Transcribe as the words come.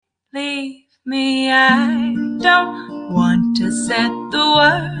leave me. I don't want to set the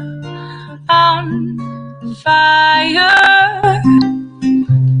world on fire.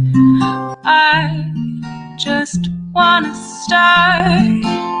 I just want to start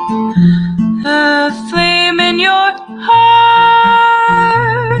a flame in your heart.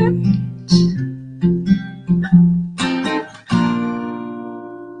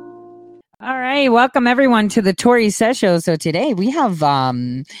 All right, welcome everyone to the Tori Says Show. So today we have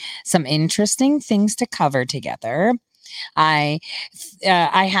some interesting things to cover together. I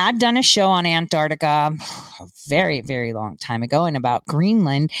had done a show on Antarctica a very, very long time ago and about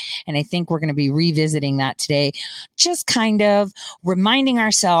Greenland. And I think we're going to be revisiting that today, just kind of reminding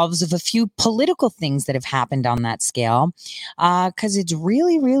ourselves of a few political things that have happened on that scale, because it's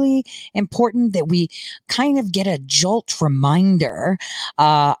really, really important that we kind of get a jolt reminder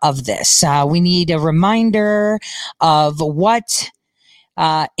of this. We need a reminder of what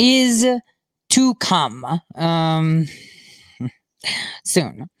is to come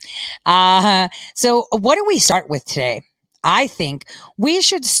soon. So what do we start with today? I think we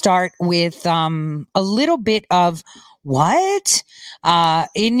should start with a little bit of what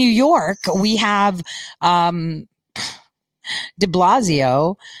in New York we have de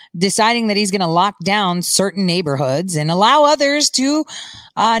Blasio deciding that he's going to lock down certain neighborhoods and allow others to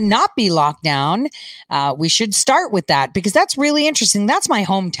not be locked down. We should start with that because that's really interesting. That's my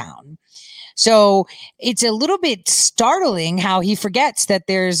hometown. So it's a little bit startling how he forgets that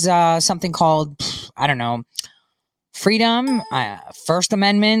there's something called, I don't know, freedom, First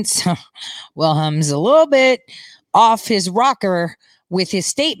Amendment. Wilhelm's a little bit off his rocker with his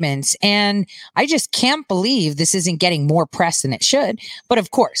statements. And I just can't believe this isn't getting more press than it should. But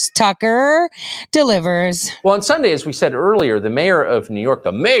of course, Tucker delivers. Well, on Sunday, as we said earlier, the mayor of New York,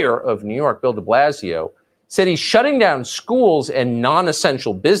 Bill de Blasio, said he's shutting down schools and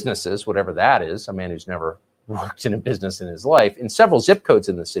non-essential businesses, whatever that is, a man who's never worked in a business in his life, in several zip codes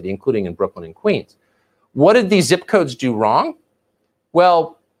in the city, including in Brooklyn and Queens. What did these zip codes do wrong?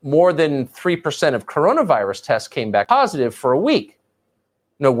 Well, more than 3% of coronavirus tests came back positive for a week.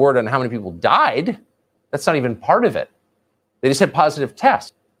 No word on how many people died. That's not even part of it. They just had positive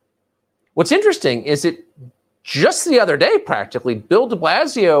tests. What's interesting is that just the other day, practically, Bill de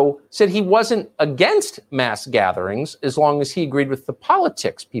Blasio said he wasn't against mass gatherings as long as he agreed with the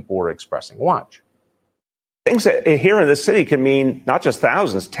politics people were expressing. Watch. Things that here in the city can mean not just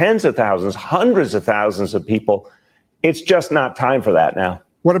thousands, tens of thousands, hundreds of thousands of people. It's just not time for that now.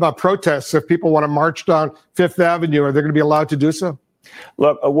 What about protests? If people want to march down Fifth Avenue, are they going to be allowed to do so?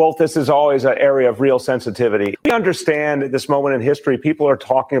 Look, Wolf, this is always an area of real sensitivity. We understand at this moment in history, people are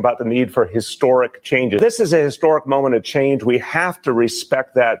talking about the need for historic changes. This is a historic moment of change. We have to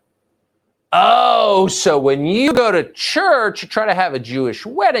respect that. Oh, so when you go to church, you try to have a Jewish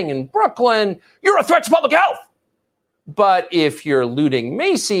wedding in Brooklyn, you're a threat to public health. But if you're looting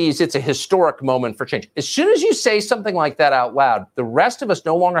Macy's, it's a historic moment for change. As soon as you say something like that out loud, the rest of us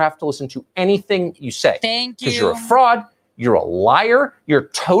no longer have to listen to anything you say. Thank you. Because you're a fraud. You're a liar, you're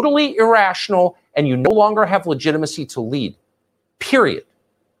totally irrational, and you no longer have legitimacy to lead, period.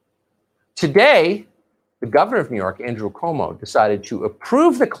 Today, the governor of New York, Andrew Cuomo, decided to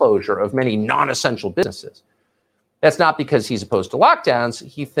approve the closure of many non-essential businesses. That's not because he's opposed to lockdowns.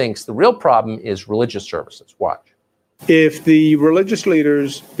 He thinks the real problem is religious services. Watch. If the religious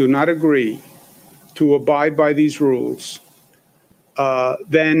leaders do not agree to abide by these rules,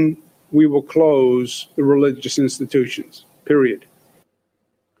 then we will close the religious institutions, period.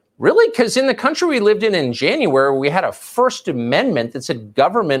 Really? Because in the country we lived in January, we had a First Amendment that said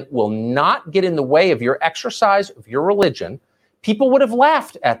government will not get in the way of your exercise of your religion. People would have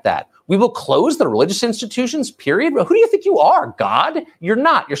laughed at that. We will close the religious institutions, period. Who do you think you are, God? You're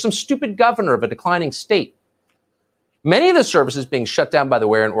not. You're some stupid governor of a declining state. Many of the services being shut down, by the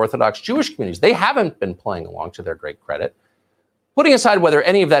way, are in Orthodox Jewish communities. They haven't been playing along, to their great credit. Putting aside whether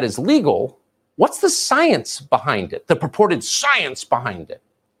any of that is legal, what's the science behind it, the purported science behind it?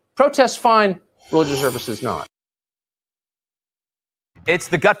 Protests fine, religious services not. It's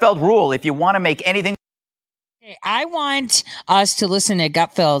the Gutfeld rule. If you want to make anything. I want us to listen to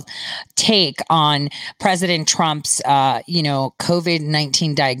Gutfeld take on President Trump's,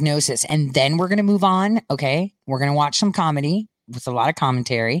 COVID-19 diagnosis. And then we're going to move on. Okay. We're going to watch some comedy with a lot of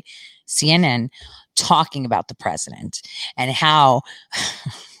commentary, CNN talking about the president and how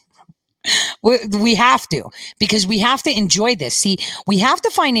we have to, because we have to enjoy this. See, we have to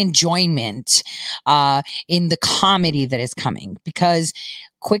find enjoyment in the comedy that is coming, because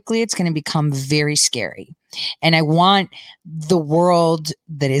quickly it's going to become very scary. And I want the world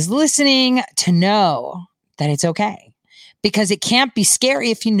that is listening to know that it's okay, because it can't be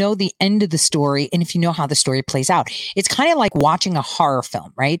scary if you know the end of the story and if you know how the story plays out. It's kind of like watching a horror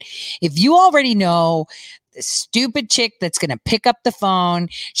film, right? If you already know the stupid chick that's going to pick up the phone,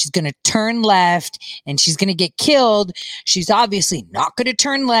 she's going to turn left and she's going to get killed, she's obviously not going to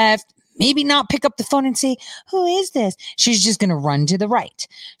turn left, maybe not pick up the phone and say, who is this? She's just going to run to the right.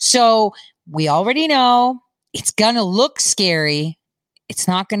 So we already know it's going to look scary. It's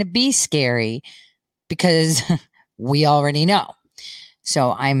not going to be scary because we already know.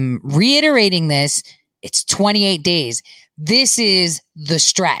 So I'm reiterating this. It's 28 days. This is the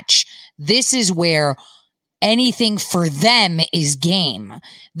stretch. This is where anything for them is game.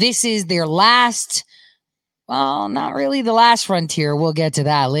 This is their last, well, not really the last frontier. We'll get to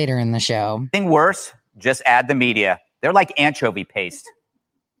that later in the show. Thing worse, just add the media. They're like anchovy paste.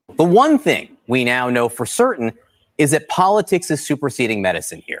 The one thing we now know for certain is that politics is superseding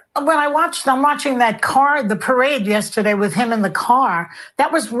medicine here. When I'm watching that car, the parade yesterday with him in the car,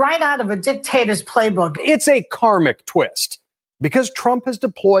 that was right out of a dictator's playbook. It's a karmic twist because Trump has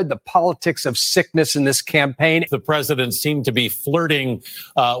deployed the politics of sickness in this campaign. The president seemed to be flirting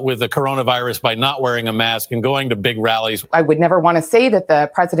with the coronavirus by not wearing a mask and going to big rallies. I would never want to say that the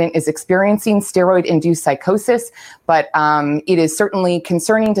president is experiencing steroid-induced psychosis, but it is certainly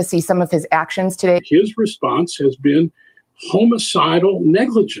concerning to see some of his actions today. His response has been homicidal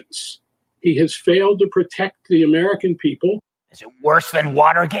negligence. He has failed to protect the American people. Is it worse than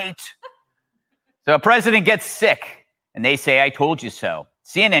Watergate? So a president gets sick and they say, I told you so.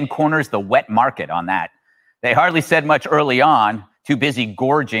 CNN corners the wet market on that. They hardly said much early on, too busy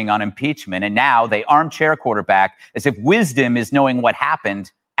gorging on impeachment. And now they armchair quarterback as if wisdom is knowing what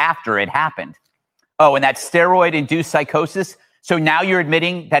happened after it happened. Oh, and that steroid-induced psychosis. So now you're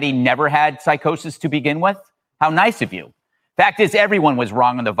admitting that he never had psychosis to begin with? How nice of you. Fact is, everyone was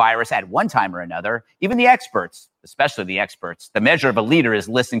wrong on the virus at one time or another, even the experts, especially the experts. The measure of a leader is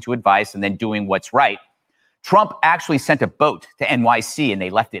listening to advice and then doing what's right. Trump actually sent a boat to NYC and they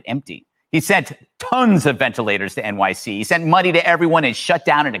left it empty. He sent tons of ventilators to NYC. He sent money to everyone and shut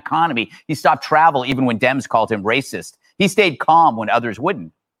down an economy. He stopped travel even when Dems called him racist. He stayed calm when others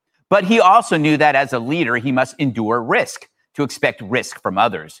wouldn't. But he also knew that as a leader, he must endure risk to expect risk from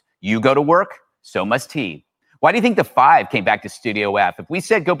others. You go to work, so must he. Why do you think the Five came back to Studio F? If we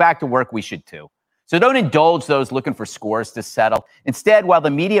said go back to work, we should too. So don't indulge those looking for scores to settle. Instead, while the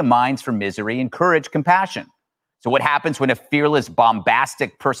media mines for misery, encourage compassion. So what happens when a fearless,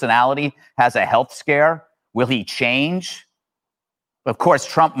 bombastic personality has a health scare? Will he change? Of course,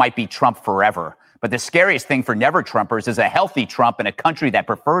 Trump might be Trump forever. But the scariest thing for never-Trumpers is a healthy Trump in a country that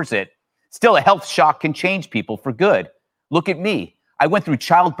prefers it. Still, a health shock can change people for good. Look at me. I went through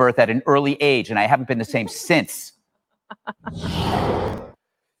childbirth at an early age, and I haven't been the same since.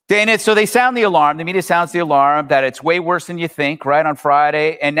 Dana, so they sound the alarm. The media sounds the alarm that it's way worse than you think, right, on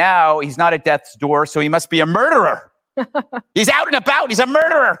Friday. And now he's not at death's door, so he must be a murderer. He's out and about. He's a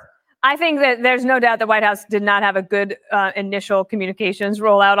murderer. I think that there's no doubt the White House did not have a good initial communications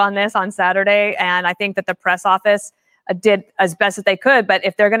rollout on this on Saturday. And I think that the press office did as best as they could. But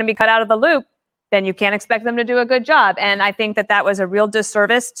if they're going to be cut out of the loop, then you can't expect them to do a good job. And I think that that was a real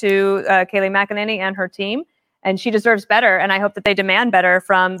disservice to Kayleigh McEnany and her team. And she deserves better. And I hope that they demand better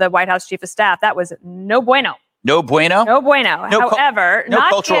from the White House chief of staff. That was no bueno. No bueno? No bueno. However, no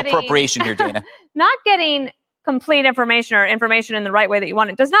cultural appropriation here, Dana. Not getting complete information or information in the right way that you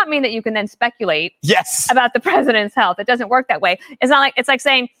want it does not mean that you can then speculate about the president's health. It doesn't work that way. It's not like, it's like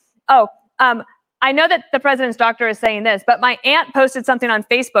saying, I know that the president's doctor is saying this, but my aunt posted something on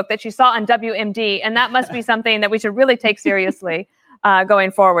Facebook that she saw on WMD, and that must be something that we should really take seriously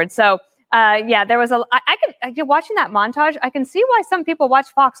going forward. So, there was watching that montage, I can see why some people watch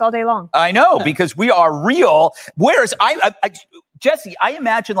Fox all day long. I know, because we are real. Whereas Jesse, I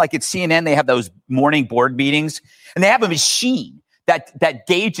imagine like at CNN, they have those morning board meetings and they have a machine that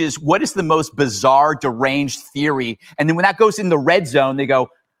gauges what is the most bizarre, deranged theory. And then when that goes in the red zone, they go,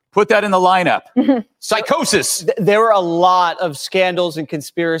 put that in the lineup. Psychosis. There were a lot of scandals and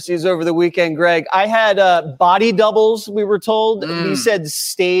conspiracies over the weekend, Greg. I had body doubles, we were told. We said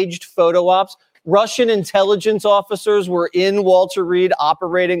staged photo ops. Russian intelligence officers were in Walter Reed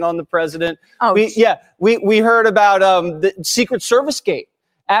operating on the president. We heard about the Secret Service gate.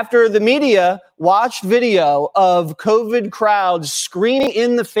 After the media watched video of COVID crowds screaming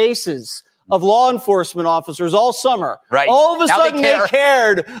in the faces of law enforcement officers all summer. Right. All of a sudden they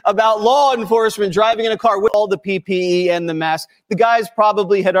cared about law enforcement driving in a car with all the PPE and the mask. The guys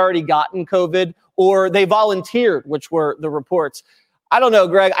probably had already gotten COVID or they volunteered, which were the reports. I don't know,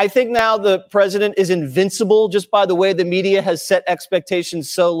 Greg. I think now the president is invincible just by the way the media has set expectations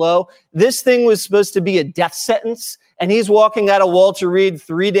so low. This thing was supposed to be a death sentence, and he's walking out of Walter Reed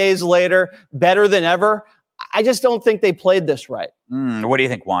 3 days later, better than ever. I just don't think they played this right. What do you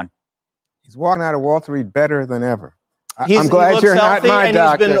think, Juan? He's walking out of Walter Reed better than ever. He I'm glad looks you're not healthy, my and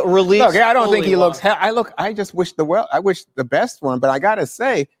doctor. He's been released. Look, I don't think he fully, looks. I just wish I wish the best for him. But I gotta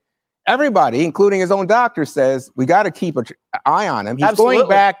say, everybody, including his own doctor, says we got to keep an eye on him. He's Absolutely. going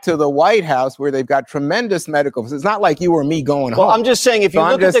back to the White House where they've got tremendous medical. It's not like you or me going home. Well, I'm just saying, if you So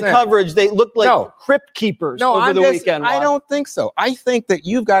I'm look at just the saying. coverage, they look like No. crypt keepers No, over the weekend. I Juan. don't think so. I think that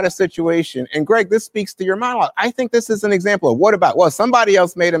you've got a situation, and Greg, this speaks to your monologue. I think this is an example of what about? Well, somebody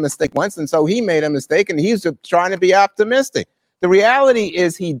else made a mistake once, and so he made a mistake, and he's just trying to be optimistic. The reality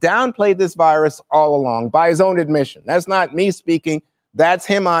is he downplayed this virus all along by his own admission. That's not me speaking. That's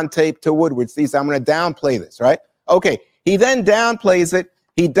him on tape to Woodward. See, so I'm going to downplay this, right? Okay. He then downplays it.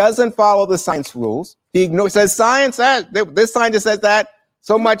 He doesn't follow the science rules. He says science, this scientist says that.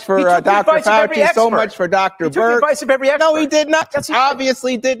 So much for took the Dr. advice of every Fauci, so expert. much for Dr. He took the Berg. advice of every expert. No, he did not.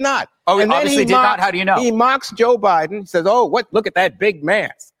 Obviously did not. Oh, he And then obviously did not? How do you know? He mocks Joe Biden. He says, oh, look at that big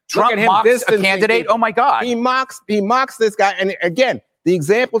mask. Trump Look at him mocks a distancing candidate? people. Oh, my God. He mocks this guy. And again, the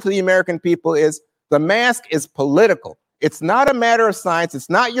example to the American people is the mask is political. It's not a matter of science. It's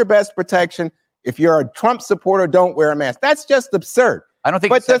not your best protection. If you're a Trump supporter, don't wear a mask. That's just absurd. I don't think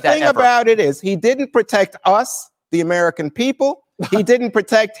But he said the thing that ever. about it is he didn't protect us, the American people. He didn't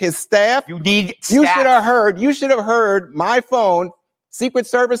protect his staff. You need You staff. should have heard my phone, Secret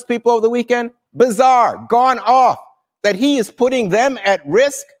Service people over the weekend, bizarre, gone off, that he is putting them at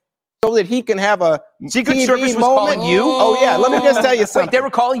risk so that he can have a Secret TV Service was moment. calling you? Oh, yeah. Let me just tell you something. Wait, they were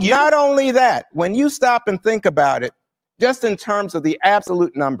calling you? Not only that, when you stop and think about it, just in terms of the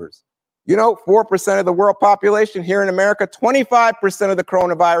absolute numbers, 4% of the world population here in America, 25% of the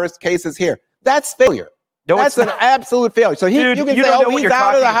coronavirus cases here. That's failure. No, That's it's an not. absolute failure. So Dude, you can you say, don't know oh, what he's you're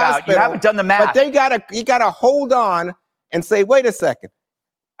out of the talking about. hospital. You haven't done the math. But you gotta hold on and say, wait a second.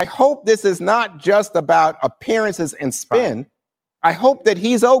 I hope this is not just about appearances and spin. I hope that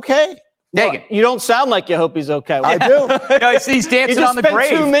he's okay. Well, you don't sound like you hope he's okay. I do. No, he's dancing just on the spent grave.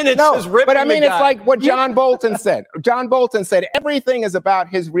 2 minutes just ripping but I mean, the it's guy. like what John Bolton said. John Bolton said everything is about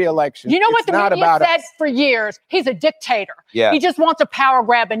his reelection. You know what It's the not media about said us. for years? He's a dictator. Yeah. He just wants a power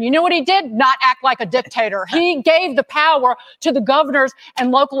grab. And you know what he did? Not act like a dictator. He gave the power to the governors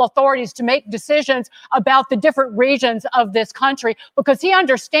and local authorities to make decisions about the different regions of this country because he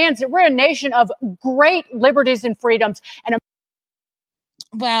understands that we're a nation of great liberties and freedoms. And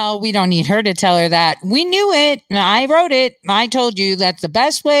Well, we don't need her to tell her that. We knew it. I wrote it. I told you that's the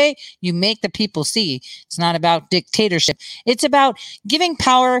best way you make the people see. It's not about dictatorship. It's about giving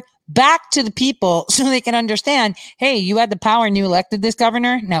power back to the people so they can understand, hey, you had the power and you elected this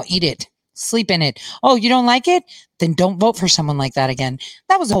governor. Now eat it. Sleep in it. Oh, you don't like it? Then don't vote for someone like that again.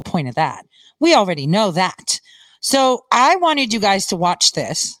 That was the whole point of that. We already know that. So I wanted you guys to watch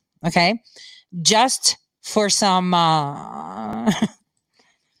this, okay? Just for some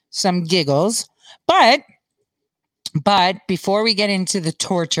giggles. But before we get into the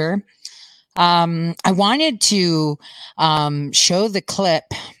torture, I wanted to show the clip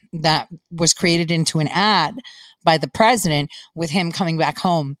that was created into an ad by the president with him coming back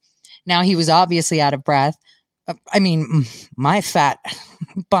home. Now, he was obviously out of breath. I mean, my fat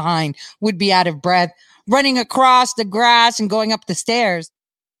behind would be out of breath running across the grass and going up the stairs,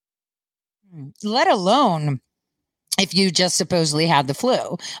 let alone if you just supposedly had the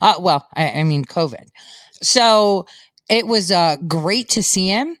flu. I mean, COVID. So it was great to see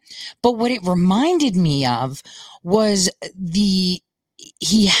him. But what it reminded me of was he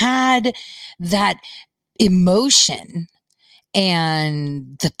had that emotion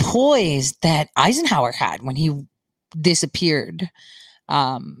and the poise that Eisenhower had when he disappeared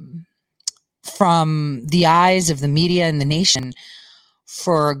from the eyes of the media and the nation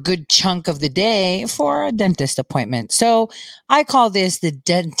for a good chunk of the day for a dentist appointment. So I call this the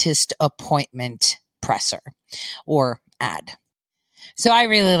dentist appointment presser or ad. So I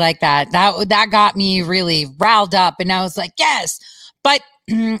really like that. That got me really riled up, and I was like, yes. But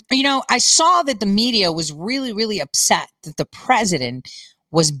I saw that the media was really, really upset that the president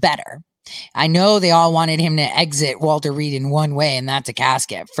was better. I know they all wanted him to exit Walter Reed in one way, and that's a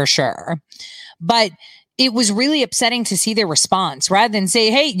casket for sure. But it was really upsetting to see their response rather than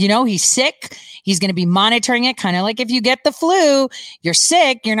say, hey, he's sick. He's going to be monitoring it. Kind of like if you get the flu, you're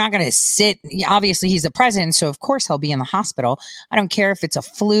sick. You're not going to sit. Obviously, he's the president. So, of course, he'll be in the hospital. I don't care if it's a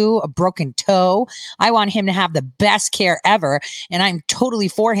flu, a broken toe. I want him to have the best care ever. And I'm totally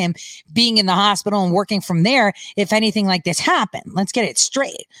for him being in the hospital and working from there if anything like this happened. Let's get it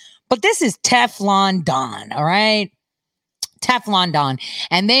straight. But this is Teflon Don. All right. Teflon Don,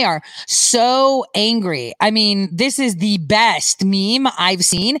 and they are so angry. I mean, this is the best meme I've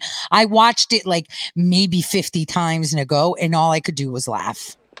seen. I watched it like maybe 50 times in a go, and all I could do was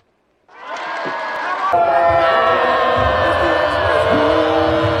laugh.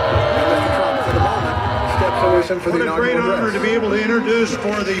 What a great honor to be able to introduce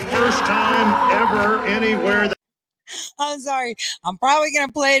for the first time ever anywhere. I'm sorry. I'm probably going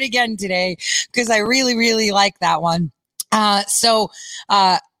to play it again today because I really, really like that one. I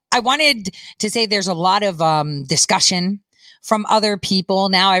wanted to say there's a lot of discussion from other people.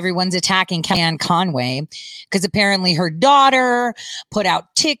 Now everyone's attacking Kellyanne Conway because apparently her daughter put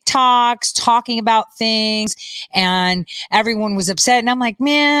out TikToks talking about things and everyone was upset. And I'm like,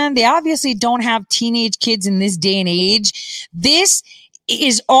 man, they obviously don't have teenage kids in this day and age. This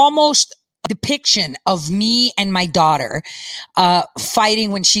is almost a depiction of me and my daughter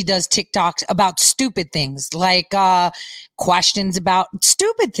fighting when she does TikToks about stupid things like questions about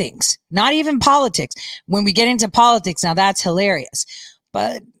stupid things, not even politics. When we get into politics, now that's hilarious.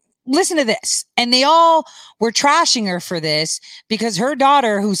 But listen to this. And they all were trashing her for this because her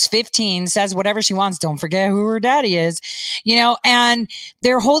daughter, who's 15, says whatever she wants. Don't forget who her daddy is, and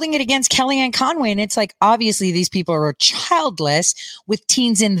they're holding it against Kellyanne Conway. And it's like, obviously these people are childless with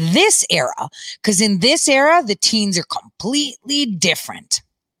teens in this era, because in this era, the teens are completely different.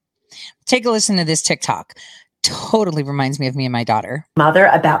 Take a listen to this TikTok. Totally reminds me of me and my daughter. Mother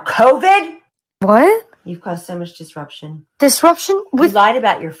about COVID? What? You've caused so much disruption. Disruption? You lied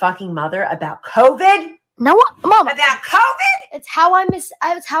about your fucking mother about COVID? No, Mom. About COVID? It's how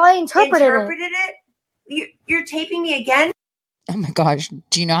it's how I interpreted it. You're taping me again? Oh my gosh.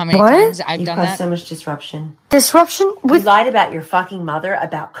 Do you know how many times I've done that? You've caused so much disruption. Disruption? You lied about your fucking mother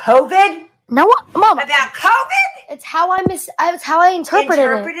about COVID? No, Mom. About COVID? It's how I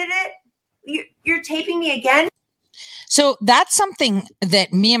interpreted it. You're taping me again? So that's something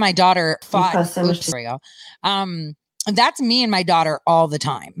that me and my daughter fought. That's me and my daughter all the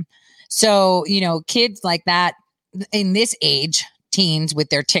time. So, kids like that in this age, teens with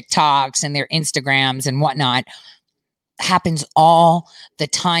their TikToks and their Instagrams and whatnot, happens all the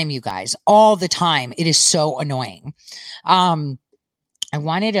time, you guys, all the time. It is so annoying. I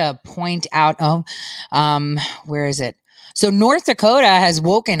wanted to point out, where is it? So North Dakota has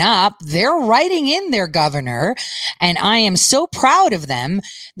woken up. They're writing in their governor, and I am so proud of them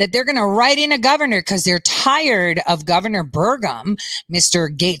that they're going to write in a governor because they're tired of Governor Burgum,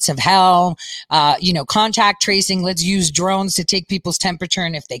 Mr. Gates of Hell, contact tracing. Let's use drones to take people's temperature,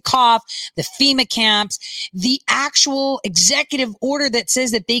 and if they cough, the FEMA camps, the actual executive order that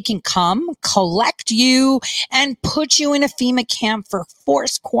says that they can come, collect you, and put you in a FEMA camp for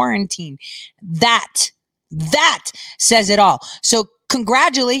forced quarantine. That says it all. So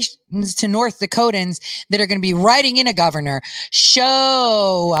congratulations to North Dakotans that are going to be writing in a governor.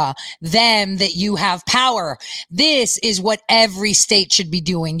 Show them that you have power. This is what every state should be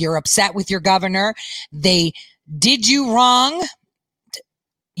doing. You're upset with your governor. They did you wrong.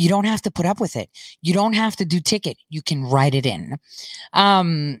 You don't have to put up with it. You don't have to do ticket. You can write it in.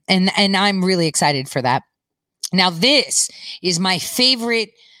 And I'm really excited for that. Now, this is my favorite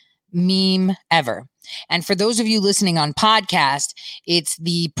meme ever. And for those of you listening on podcast, it's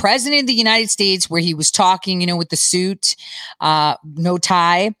the president of the United States where he was talking, with the suit, no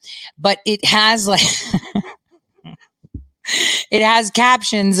tie, but it has it has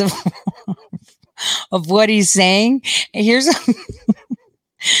captions of what he's saying. Here's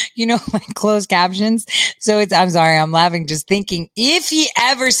like closed captions. So I'm sorry, I'm laughing just thinking if he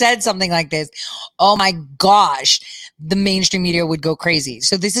ever said something like this, oh my gosh, the mainstream media would go crazy.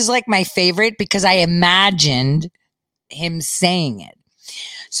 So this is like my favorite because I imagined him saying it.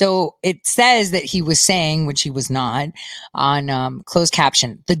 So it says that he was saying, which he was not, on closed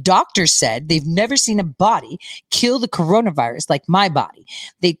caption. The doctor said they've never seen a body kill the coronavirus like my body.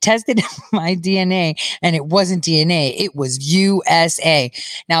 They tested my DNA and it wasn't DNA. It was USA.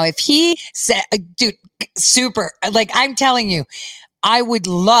 Now, if he said, dude, super, like I'm telling you, I would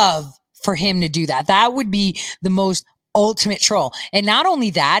love for him to do that. That would be the most ultimate troll. And not only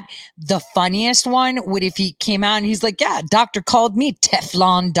that, the funniest one would if he came out and he's like, yeah, doctor called me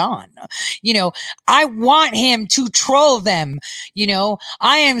Teflon Don. I want him to troll them.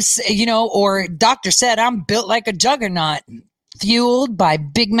 I am, or doctor said I'm built like a juggernaut, fueled by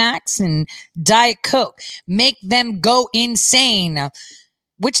Big Macs and Diet Coke. Make them go insane,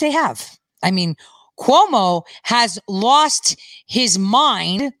 which they have. I mean, Cuomo has lost his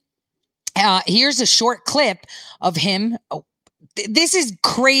mind. Here's a short clip of him. This is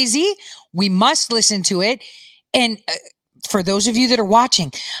crazy. We must listen to it. And for those of you that are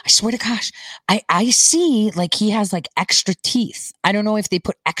watching, I swear to gosh, I see like he has like extra teeth. I don't know if they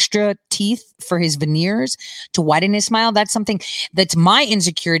put extra teeth for his veneers to widen his smile. That's something that's my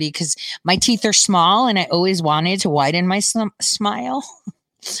insecurity because my teeth are small and I always wanted to widen my smile.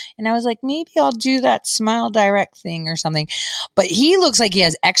 And I was like, maybe I'll do that Smile Direct thing or something. But he looks like he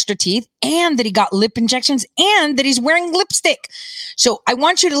has extra teeth and that he got lip injections and that he's wearing lipstick. So I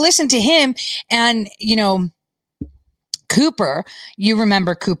want you to listen to him and, you know, Cooper, you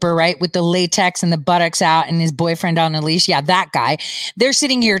remember Cooper, right? With the latex and the buttocks out and his boyfriend on a leash. Yeah, that guy. They're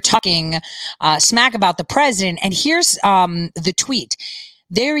sitting here talking smack about the president. And here's the tweet.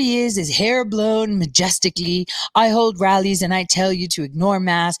 There he is, his hair blown majestically. I hold rallies and I tell you to ignore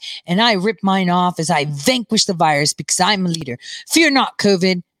masks, and I rip mine off as I vanquish the virus because I'm a leader. Fear not,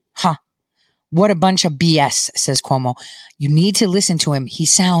 COVID. Huh. What a bunch of BS, says Cuomo. You need to listen to him. He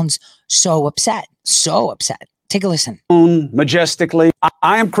sounds so upset. So upset. Take a listen. Majestically.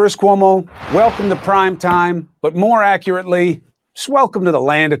 I am Chris Cuomo. Welcome to prime time, but more accurately, just welcome to the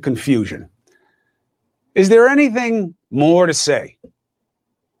land of confusion. Is there anything more to say?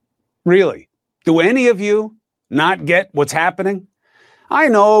 Really? Do any of you not get what's happening? I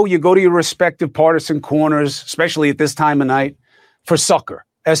know you go to your respective partisan corners, especially at this time of night, for succor,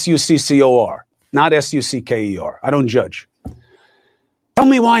 S-U-C-C-O-R, not S-U-C-K-E-R. I don't judge. Tell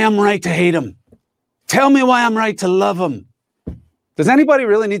me why I'm right to hate him. Tell me why I'm right to love him. Does anybody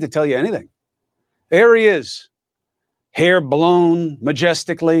really need to tell you anything? There he is, hair blown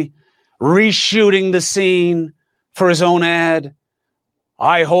majestically, reshooting the scene for his own ad.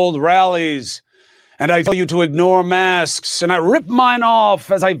 I hold rallies, and I tell you to ignore masks, and I rip mine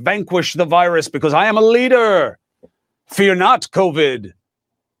off as I vanquish the virus because I am a leader. Fear not, COVID.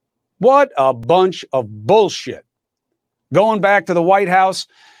 What a bunch of bullshit. Going back to the White House,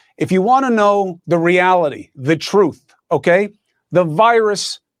 if you want to know the reality, the truth, okay? The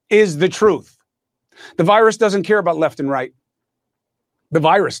virus is the truth. The virus doesn't care about left and right. The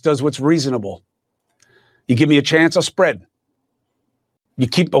virus does what's reasonable. You give me a chance, I'll spread. You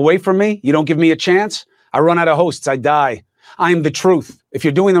keep away from me, you don't give me a chance, I run out of hosts, I die. I am the truth. If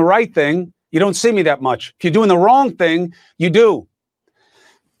you're doing the right thing, you don't see me that much. If you're doing the wrong thing, you do.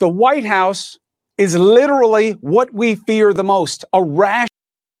 The White House is literally what we fear the most, a rash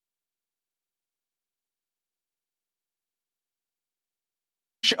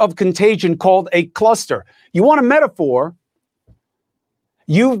of contagion called a cluster. You want a metaphor?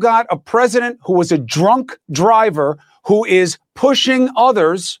 You've got a president who was a drunk driver who is pushing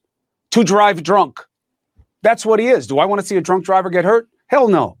others to drive drunk. That's what he is. Do I want to see a drunk driver get hurt? Hell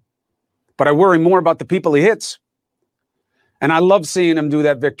no. But I worry more about the people he hits. And I love seeing him do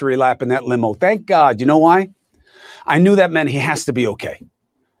that victory lap in that limo. Thank God. You know why? I knew that meant he has to be okay.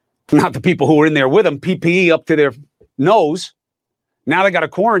 Not the people who were in there with him, PPE up to their nose. Now they got a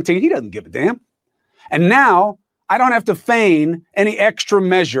quarantine. He doesn't give a damn. And now I don't have to feign any extra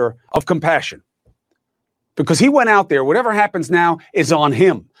measure of compassion. Because he went out there, whatever happens now is on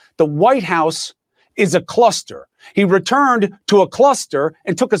him. The White House is a cluster. He returned to a cluster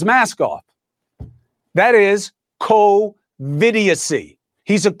and took his mask off. That is COVIDiocy.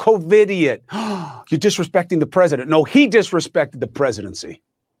 He's a COVIDiot. You're disrespecting the president. No, he disrespected the presidency.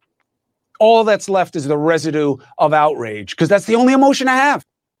 All that's left is the residue of outrage, because that's the only emotion I have.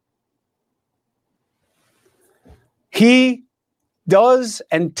 He does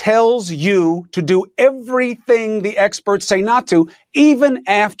and tells you to do everything the experts say not to, even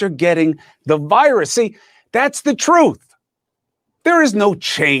after getting the virus. See, that's the truth. There is no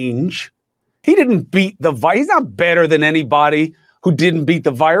change. He didn't beat the virus. He's not better than anybody who didn't beat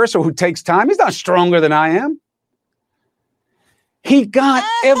the virus or who takes time. He's not stronger than I am. He got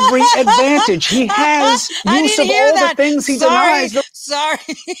every advantage. He has use of all the things he denies. Sorry.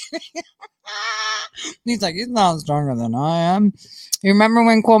 He's like, he's not stronger than I am. You remember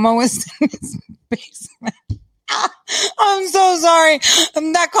when Cuomo was in his basement? I'm so sorry.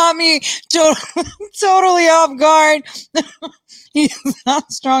 That caught me totally off guard. He's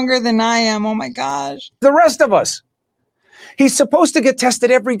not stronger than I am. Oh my gosh. The rest of us. He's supposed to get tested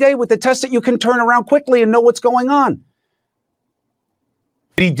every day with the test that you can turn around quickly and know what's going on.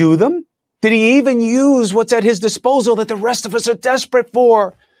 Did he do them? Did he even use what's at his disposal that the rest of us are desperate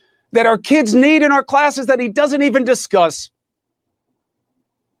for, that our kids need in our classes that he doesn't even discuss?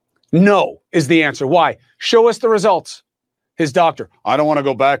 No is the answer. Why? Show us the results. His doctor, I don't want to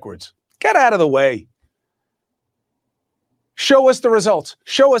go backwards. Get out of the way. Show us the results.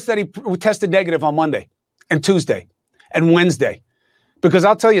 Show us that he tested negative on Monday and Tuesday and Wednesday. Because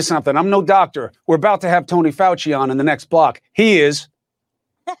I'll tell you something, I'm no doctor. We're about to have Tony Fauci on in the next block. He is.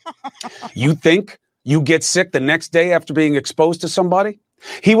 You think You get sick the next day after being exposed to somebody?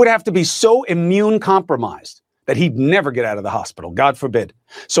 He would have to be so immune compromised that he'd never get out of the hospital, God forbid.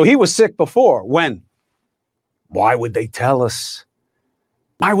 So he was sick before. When? Why would they tell us?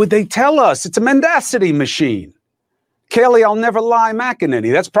 Why would they tell us? It's a mendacity machine. Kaylee, I'll never lie,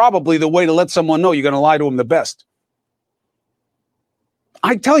 McEnany. That's probably the way to let someone know you're going to lie to them the best.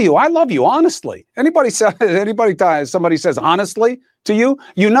 I tell you, I love you, honestly. Somebody says honestly to you,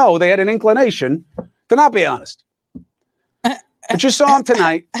 you know they had an inclination to not be honest. But you saw him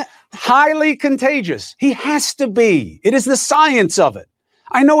tonight, highly contagious. He has to be. It is the science of it.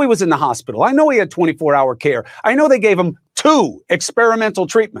 I know he was in the hospital. I know he had 24-hour care. I know they gave him 2 experimental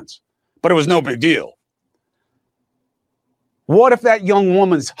treatments, but it was no big deal. What if that young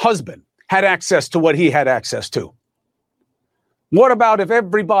woman's husband had access to what he had access to? What about if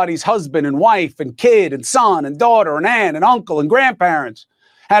everybody's husband and wife and kid and son and daughter and aunt and uncle and grandparents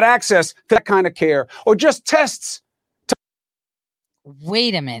had access to that kind of care or just tests?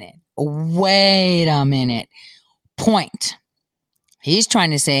 Wait a minute. Point. He's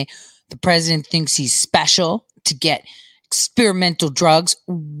trying to say the president thinks he's special to get experimental drugs.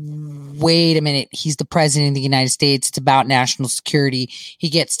 Wait a minute. He's the president of the United States. It's about national security. He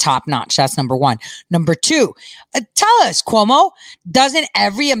gets top notch. That's number 1. Number 2, tell us, Cuomo, doesn't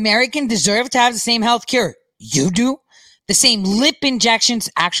every American deserve to have the same health care you do? The same lip injections.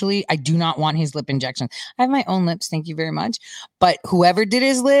 Actually, I do not want his lip injections. I have my own lips. Thank you very much. But whoever did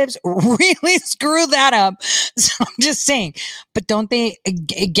his lips really screwed that up. So I'm just saying, but don't they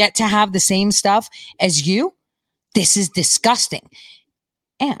get to have the same stuff as you? This is disgusting.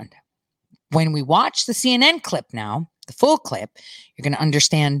 And when we watch the CNN clip now, the full clip, you're going to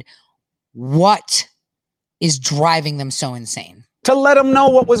understand what is driving them so insane. To let them know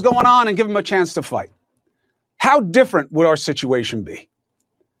what was going on and give them a chance to fight. How different would our situation be?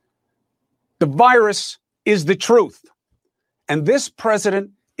 The virus is the truth. And this president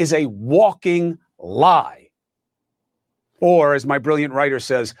is a walking lie. Or, as my brilliant writer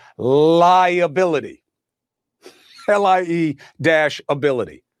says, liability.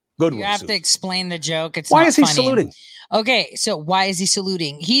 LIE-ability. Good one. You have Susan. to explain the joke. It's Why not is he funny. saluting? Okay, so why is he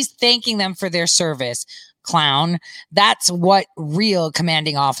saluting? He's thanking them for their service, clown. That's what real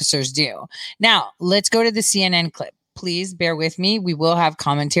commanding officers do. Now, let's go to the CNN clip. Please bear with me. We will have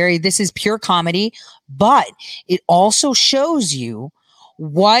commentary. This is pure comedy, but it also shows you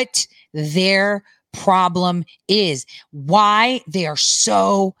what their problem is, why they are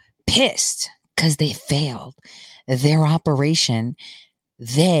so pissed, because they failed their operation.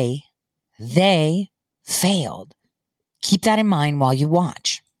 They failed. Keep that in mind while you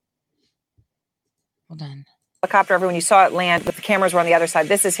watch. Hold on. Helicopter, everyone, you saw it land, but the cameras were on the other side.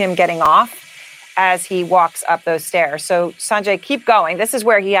 This is him getting off as he walks up those stairs. So Sanjay, keep going. This is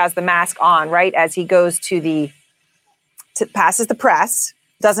where he has the mask on, right? As he goes passes the press,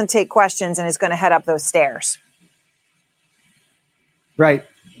 doesn't take questions, and is going to head up those stairs. Right.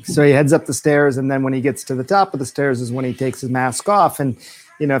 So he heads up the stairs, and then when he gets to the top of the stairs is when he takes his mask off. And,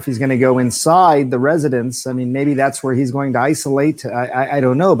 you know, if he's going to go inside the residence, I mean, maybe that's where he's going to isolate. I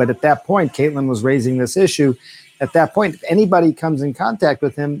don't know. But at that point, Caitlin was raising this issue. At that point, if anybody comes in contact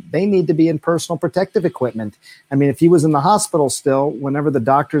with him, they need to be in personal protective equipment. I mean, if he was in the hospital still, whenever the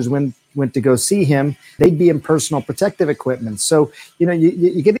doctors went to go see him, they'd be in personal protective equipment. So, you know,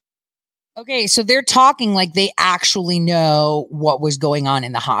 you get. Okay, so they're talking like they actually know what was going on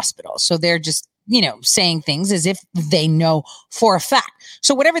in the hospital. So they're just, you know, saying things as if they know for a fact.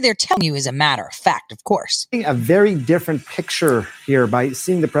 So whatever they're telling you is a matter of fact, of course. A very different picture here by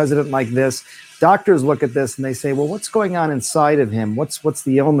seeing the president like this. Doctors look at this and they say, well, what's going on inside of him? What's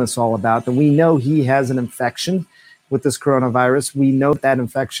the illness all about? And we know he has an infection with this coronavirus. We know that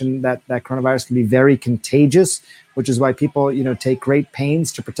infection, that coronavirus can be very contagious, which is why people, you know, take great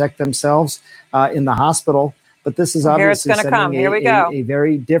pains to protect themselves in the hospital. But this is obviously sending a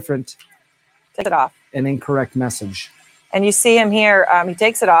very different, take it off, an incorrect message. And you see him here. He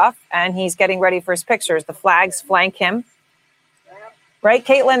takes it off and he's getting ready for his pictures. The flags flank him. Right,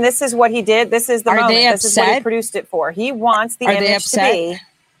 Caitlin, this is what he did. This is the moment. This is what he produced it for. He wants the image to be.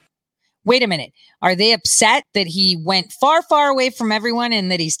 Wait a minute. Are they upset that he went far, far away from everyone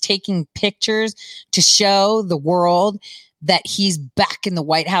and that he's taking pictures to show the world that he's back in the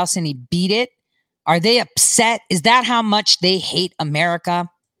White House and he beat it? Are they upset? Is that how much they hate America?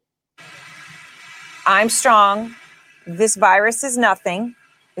 I'm strong. This virus is nothing.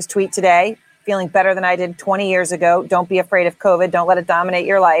 His tweet today, feeling better than I did 20 years ago. Don't be afraid of COVID. Don't let it dominate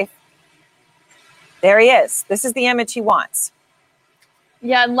your life. There he is. This is the image he wants.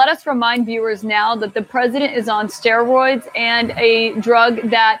 Yeah, and let us remind viewers now that the president is on steroids and a drug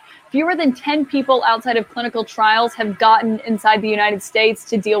that fewer than 10 people outside of clinical trials have gotten inside the United States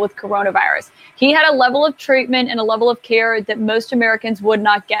to deal with coronavirus. He had a level of treatment and a level of care that most Americans would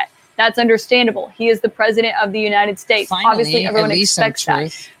not get. That's understandable. He is the president of the United States. Finally, obviously, everyone expects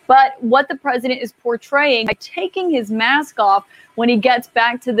that. But what the president is portraying by taking his mask off when he gets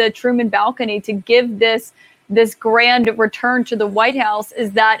back to the Truman balcony to give this grand return to the White House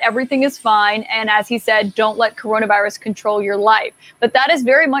is that everything is fine. And as he said, don't let coronavirus control your life. But that is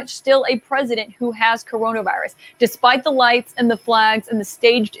very much still a president who has coronavirus. Despite the lights and the flags and the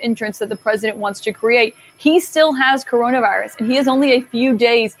staged entrance that the president wants to create, he still has coronavirus. And he is only a few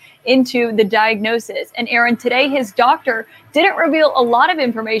days into the diagnosis. And Aaron, today his doctor didn't reveal a lot of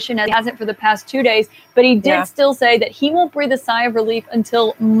information, as he hasn't for the past 2 days, but he did still say that he won't breathe a sigh of relief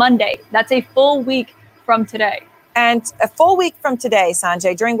until Monday. That's a full week from today. And a full week from today,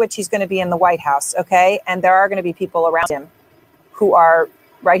 Sanjay, during which he's going to be in the White House, okay? And there are going to be people around him who are,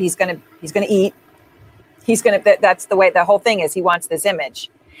 right, he's going to eat. That's the way the whole thing is. He wants this image.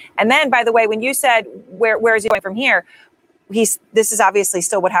 And then, by the way, when you said, where is he going from here? This is obviously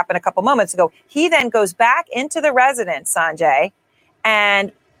still what happened a couple moments ago. He then goes back into the residence, Sanjay,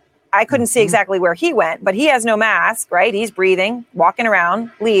 and I couldn't see exactly where he went, but he has no mask, right? He's breathing, walking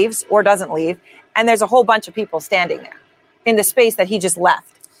around, leaves or doesn't leave. And there's a whole bunch of people standing there in the space that he just left.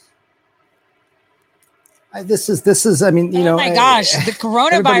 This is, I mean, oh my gosh, the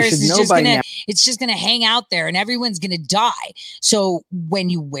coronavirus is just gonna hang out there and everyone's gonna die. So when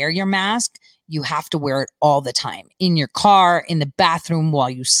you wear your mask, you have to wear it all the time, in your car, in the bathroom, while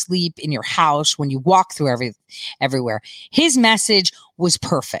you sleep, in your house, when you walk through everywhere. His message was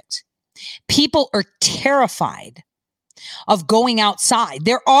perfect. People are terrified of going outside.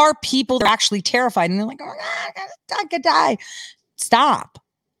 There are people that are actually terrified and they're like, oh, I could die. Stop.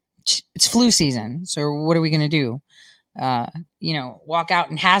 It's flu season. So what are we going to do? Walk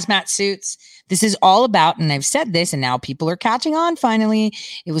out in hazmat suits. This is all about, and I've said this and now people are catching on finally.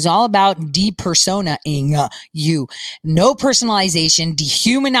 It was all about depersonaing you. No personalization,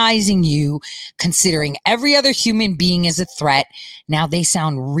 dehumanizing you, considering every other human being as a threat. Now they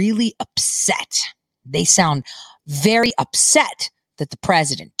sound really upset. They sound very upset that the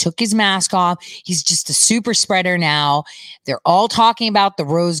president took his mask off. He's just a super spreader now. They're all talking about the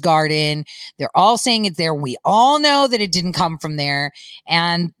Rose Garden. They're all saying it's there. We all know that it didn't come from there.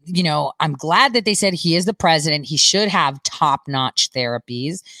 And, I'm glad that they said he is the president. He should have top-notch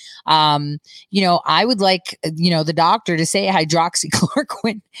therapies. I would like, the doctor to say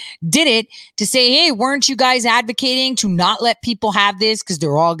hydroxychloroquine did it, to say, hey, weren't you guys advocating to not let people have this because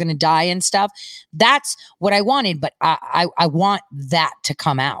they're all going to die and stuff? That's what I wanted, but I want that to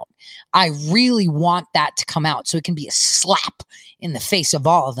come out. I really want that to come out so it can be a slap in the face of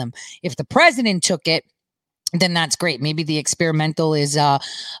all of them. If the president took it, then that's great. Maybe the experimental is a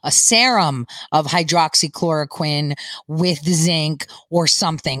serum of hydroxychloroquine with zinc or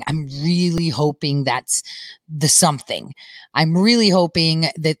something. I'm really hoping that's the something. I'm really hoping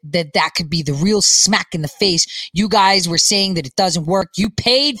that could be the real smack in the face. You guys were saying that it doesn't work. You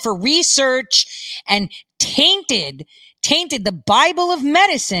paid for research and tainted the Bible of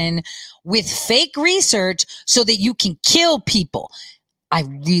medicine with fake research so that you can kill people. I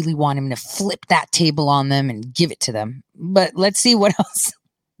really want him to flip that table on them and give it to them. But let's see what else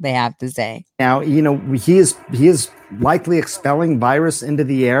they have to say. Now, he is likely expelling virus into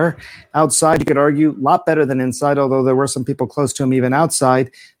the air. Outside, you could argue a lot better than inside, although there were some people close to him even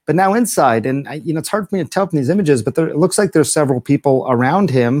outside. But now inside, and it's hard for me to tell from these images, but it looks like there's several people around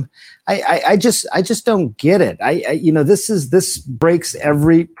him. I just don't get it. This breaks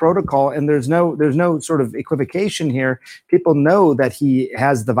every protocol, and there's no sort of equivocation here. People know that he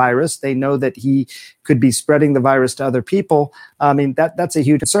has the virus. They know that he could be spreading the virus to other people. I mean, that's a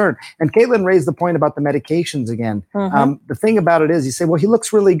huge concern. And Caitlin raised the point about the medications again. Mm-hmm. The thing about it is, you say, well, he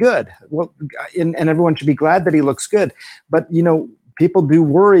looks really good. Well, and everyone should be glad that he looks good. But, people do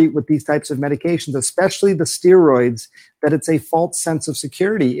worry with these types of medications, especially the steroids, that it's a false sense of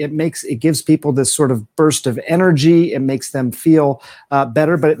security. It gives people this sort of burst of energy. It makes them feel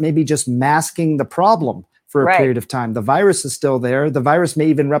better, but it may be just masking the problem for a period of time. The virus is still there. The virus may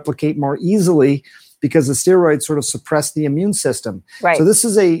even replicate more easily because the steroids sort of suppress the immune system. Right. So this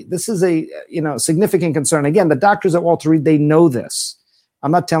is a significant concern. Again, the doctors at Walter Reed, they know this.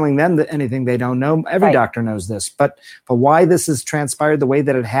 I'm not telling them that anything they don't know. Every doctor knows this, but why this has transpired the way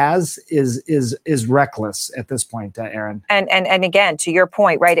that it has is reckless at this point, Aaron. And again, to your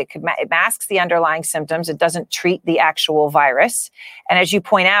point, right? It masks the underlying symptoms. It doesn't treat the actual virus. And as you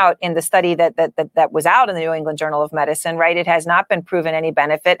point out in the study that was out in the New England Journal of Medicine, right? It has not been proven any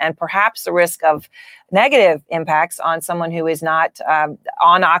benefit, and perhaps the risk of negative impacts on someone who is not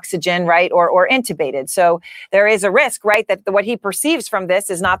on oxygen, right, or intubated. So there is a risk, right, that what he perceives from this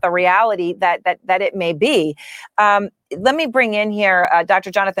is not the reality that it may be. Let me bring in here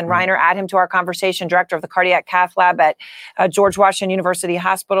Dr. Jonathan Reiner, add him to our conversation, director of the Cardiac Cath Lab at George Washington University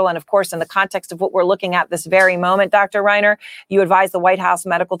Hospital. And of course, in the context of what we're looking at this very moment, Dr. Reiner, you advise the White House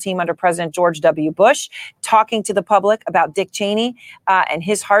medical team under President George W. Bush, talking to the public about Dick Cheney and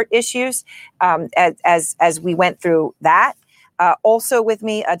his heart issues as we went through that. Also with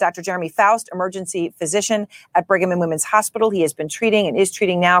me, Dr. Jeremy Faust, emergency physician at Brigham and Women's Hospital. He has been treating and is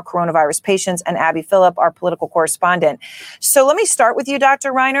treating now coronavirus patients, and Abby Phillip, our political correspondent. So let me start with you,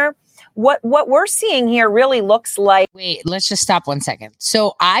 Dr. Reiner. What we're seeing here really looks like. Wait, let's just stop 1 second.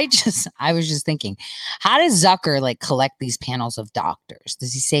 So I was just thinking, how does Zucker collect these panels of doctors?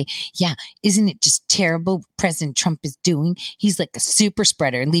 Does he say, yeah, isn't it just terrible President Trump is doing? He's like a super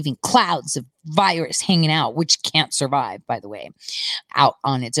spreader and leaving clouds of virus hanging out, which can't survive, by the way, out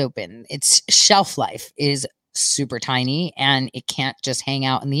on its open. Its shelf life is super tiny and it can't just hang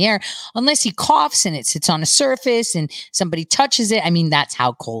out in the air unless he coughs and it sits on a surface and somebody touches it. I mean, that's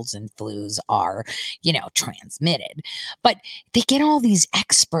how colds and flus are, transmitted. But they get all these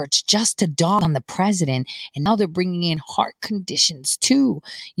experts just to dog on the president, and now they're bringing in heart conditions too,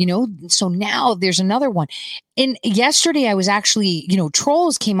 so now there's another one. And yesterday I was actually,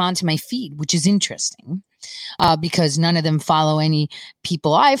 trolls came onto my feed, which is interesting. Because none of them follow any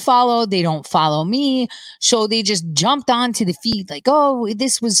people I follow. They don't follow me. So they just jumped onto the feed like, oh,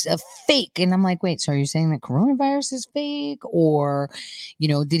 this was a fake. And I'm like, wait, so are you saying that coronavirus is fake? Or,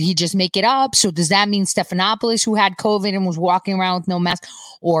 did he just make it up? So does that mean Stephanopoulos, who had COVID and was walking around with no mask,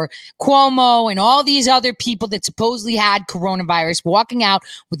 or Cuomo and all these other people that supposedly had coronavirus walking out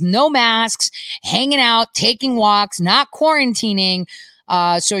with no masks, hanging out, taking walks, not quarantining?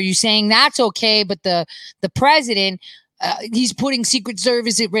 So you're saying that's okay, but the president, he's putting Secret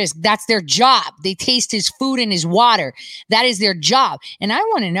Service at risk. That's their job. They taste his food and his water. That is their job. And I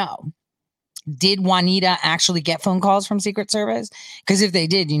want to know, did Juanita actually get phone calls from Secret Service? Because if they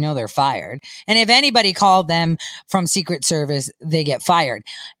did, they're fired. And if anybody called them from Secret Service, they get fired.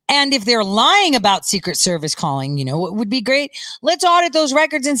 And if they're lying about Secret Service calling, what would be great? Let's audit those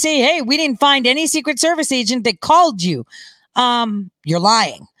records and say, hey, we didn't find any Secret Service agent that called you. You're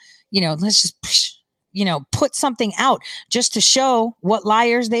lying. Let's just, put something out just to show what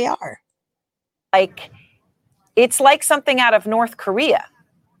liars they are. It's like something out of North Korea.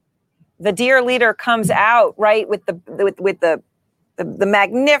 The dear leader comes out, right, with the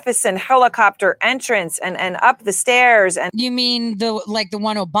magnificent helicopter entrance and up the stairs. And you mean the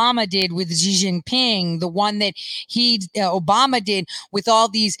one Obama did with Xi Jinping, the one that Obama did with all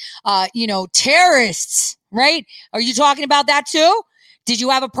these terrorists, right? Are you talking about that too? Did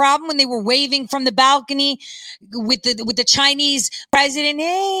you have a problem when they were waving from the balcony with the Chinese president?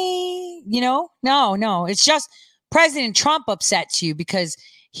 Hey, no, it's just President Trump upsets you because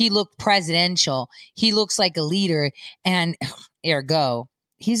he looked presidential. He looks like a leader, and ergo,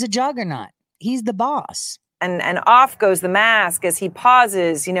 he's a juggernaut. He's the boss. And off goes the mask as he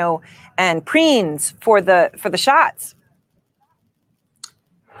pauses, and preens for the shots.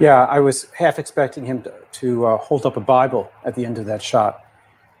 Yeah, I was half expecting him to hold up a Bible at the end of that shot.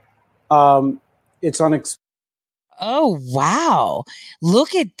 It's unexpected. Oh, wow.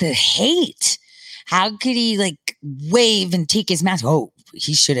 Look at the hate. How could he wave and take his mask? Oh,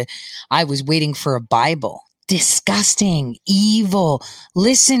 he should have. I was waiting for a Bible. Disgusting, evil.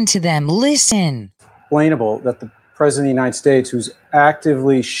 Listen to them. Listen. Explainable that the president of the United States, who's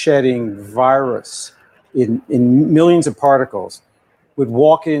actively shedding virus in millions of particles, would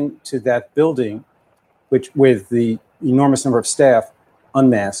walk into that building, which with the enormous number of staff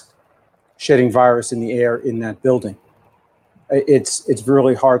unmasked, shedding virus in the air in that building. It's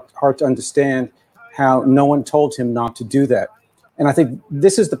really hard to understand how no one told him not to do that. And I think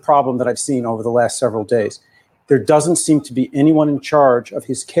this is the problem that I've seen over the last several days. There doesn't seem to be anyone in charge of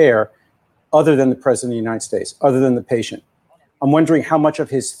his care other than the president of the United States, other than the patient. I'm wondering how much of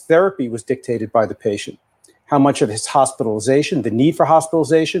his therapy was dictated by the patient, how much of his hospitalization, the need for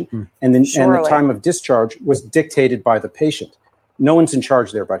hospitalization, and the time of discharge was dictated by the patient. No one's in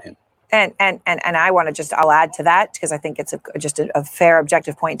charge there but him. And I want to just, I'll add to that because I think it's just a fair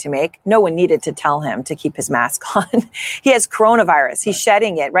objective point to make. No one needed to tell him to keep his mask on. He has coronavirus. He's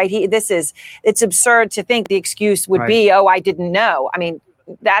shedding it, right? It's absurd to think the excuse would be, oh, I didn't know. I mean,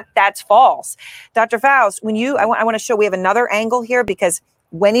 that's false. Dr. Faust, I want to show, we have another angle here because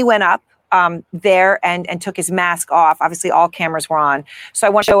when he went up there and took his mask off, obviously all cameras were on. So I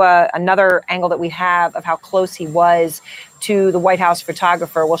want to show another angle that we have of how close he was to the White House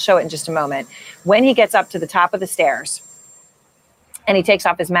photographer. We'll show it in just a moment. When he gets up to the top of the stairs and he takes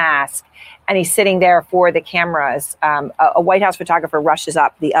off his mask and he's sitting there for the cameras, a White House photographer rushes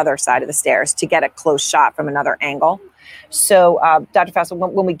up the other side of the stairs to get a close shot from another angle. So, Dr. Faust,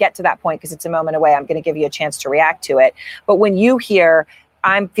 when we get to that point, because it's a moment away, I'm going to give you a chance to react to it. But when you hear,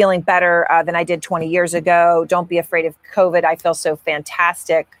 I'm feeling better than I did 20 years ago, don't be afraid of COVID, I feel so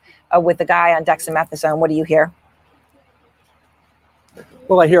fantastic with the guy on dexamethasone, what do you hear?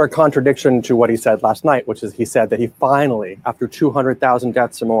 Well, I hear a contradiction to what he said last night, which is he said that he finally, after 200,000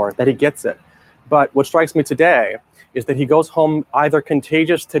 deaths or more, that he gets it. But what strikes me today is that he goes home either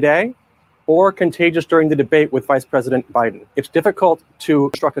contagious today or contagious during the debate with Vice President Biden. It's difficult to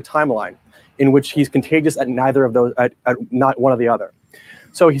construct a timeline in which he's contagious at neither of those, at not one or the other.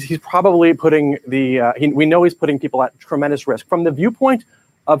 So he's probably putting we know he's putting people at tremendous risk from the viewpoint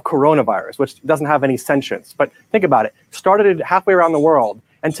of coronavirus, which doesn't have any sentience. But think about it. Started halfway around the world,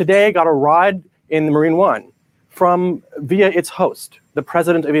 and today got a ride in the Marine One via its host, the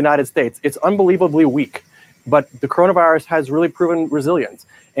President of the United States. It's unbelievably weak, but the coronavirus has really proven resilience.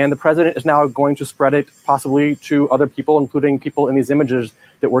 And the president is now going to spread it possibly to other people, including people in these images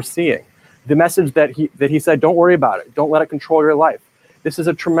that we're seeing. The message that he said, don't worry about it. Don't let it control your life. This is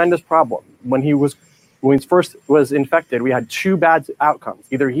a tremendous problem. When he first was infected, we had two bad outcomes.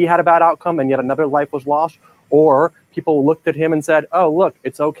 Either he had a bad outcome and yet another life was lost, or people looked at him and said, oh, look,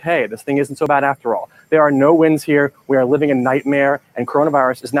 it's okay. This thing isn't so bad after all. There are no wins here. We are living a nightmare, and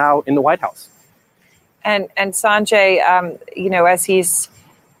coronavirus is now in the White House. And Sanjay, as he's,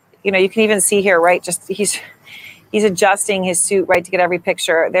 you can even see here, right? Just he's adjusting his suit, right, to get every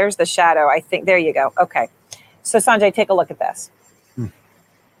picture. There's the shadow, I think. There you go. Okay. So Sanjay, take a look at this.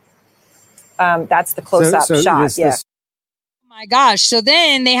 That's the close-up shot. Oh my gosh. So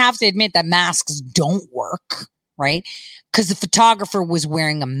then they have to admit that masks don't work, right? Because the photographer was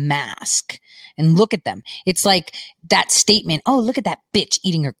wearing a mask. And look at them. It's like that statement, oh, look at that bitch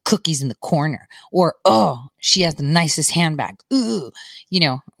eating her cookies in the corner. Or, oh, she has the nicest handbag. Ooh.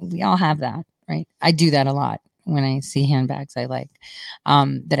 We all have that, right? I do that a lot when I see handbags I like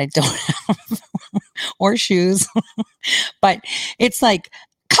that I don't have. Or shoes. But it's like,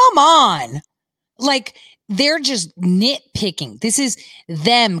 come on. Like, they're just nitpicking. This is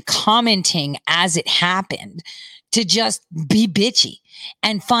them commenting as it happened to just be bitchy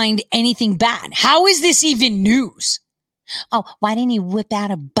and find anything bad. How is this even news? Oh, why didn't he whip out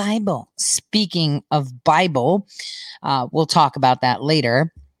a Bible? Speaking of Bible, we'll talk about that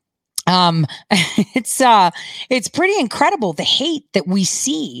later. It's pretty incredible, the hate that we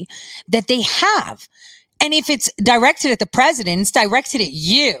see that they have. And if it's directed at the president, it's directed at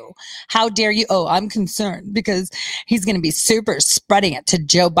you. How dare you? Oh, I'm concerned because he's going to be super spreading it to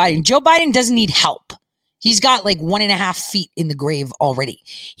Joe Biden. Joe Biden doesn't need help. He's got like 1.5 feet in the grave already.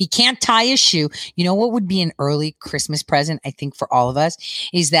 He can't tie his shoe. You know what would be an early Christmas present, I think, for all of us,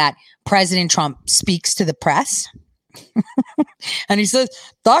 is that President Trump speaks to the press. And he says,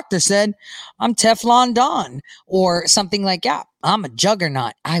 doctor said, I'm Teflon Don, or something like, yeah, I'm a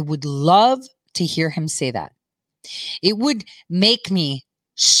juggernaut. I would love to hear him say that. It would make me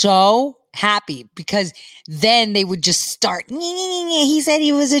so happy because then they would just start, he said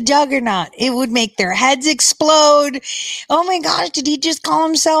he was a juggernaut. It would make their heads explode. Oh my gosh, did he just call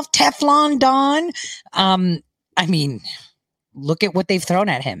himself Teflon Don? I mean, look at what they've thrown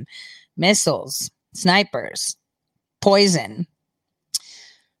at him. Missiles, snipers, poison,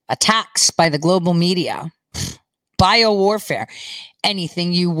 attacks by the global media, biowarfare,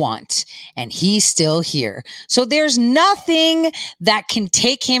 anything you want. And he's still here. So there's nothing that can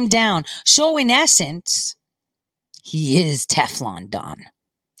take him down. So in essence, he is Teflon Don.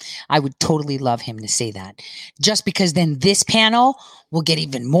 I would totally love him to say that, just because then this panel will get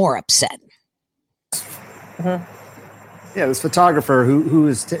even more upset. Mm-hmm. Yeah, this photographer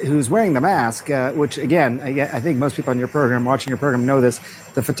who's wearing the mask, which again, I think most people on your program, watching your program, know this.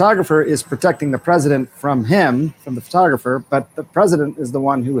 The photographer is protecting the president from the photographer, but the president is the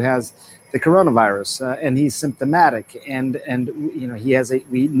one who has the coronavirus, and he's symptomatic, and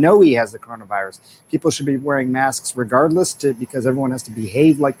we know he has the coronavirus. People should be wearing masks regardless, because everyone has to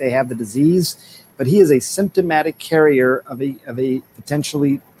behave like they have the disease. But he is a symptomatic carrier of a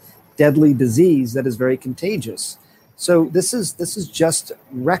potentially deadly disease that is very contagious. So this is just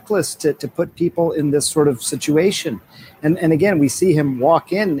reckless to put people in this sort of situation. And again, we see him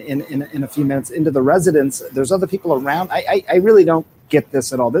walk in a few minutes into the residence. There's other people around. I really don't get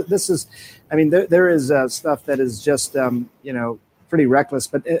this at all. This is, I mean, there is stuff that is just, pretty reckless,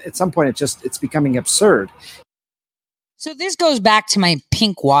 but at some point it's becoming absurd. So this goes back to my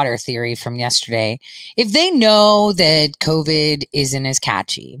pink water theory from yesterday. If they know that COVID isn't as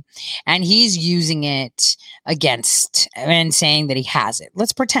catchy and he's using it against and saying that he has it,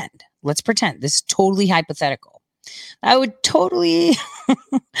 let's pretend. This is totally hypothetical. That would totally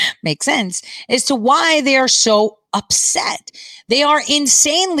make sense as to why they are so upset. They are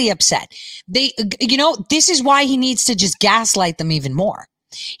insanely upset. This is why he needs to just gaslight them even more.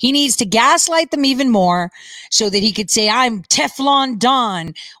 He needs to gaslight them even more so that he could say, I'm Teflon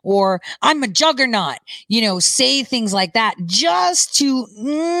Don, or I'm a juggernaut, say things like that just to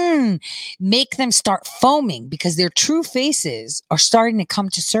make them start foaming, because their true faces are starting to come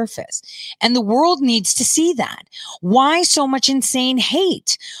to surface. And the world needs to see that. Why so much insane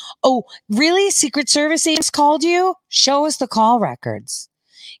hate? Oh, really? Secret Service agents called you? Show us the call records.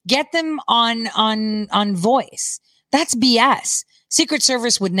 Get them on voice. That's BS. Secret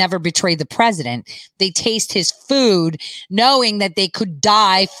Service would never betray the president. They taste his food knowing that they could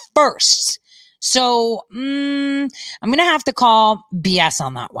die first. So I'm going to have to call BS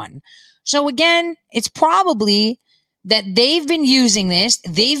on that one. So again, it's probably that they've been using this.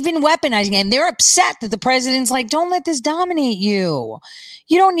 They've been weaponizing it, and they're upset that the president's like, don't let this dominate you.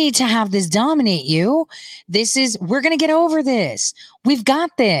 You don't need to have this dominate you. We're going to get over this. We've got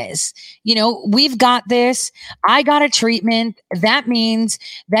this. We've got this. I got a treatment. That means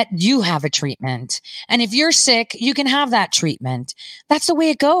that you have a treatment. And if you're sick, you can have that treatment. That's the way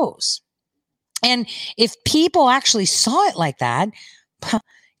it goes. And if people actually saw it like that,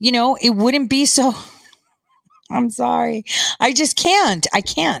 it wouldn't be so... I'm sorry. I just can't. I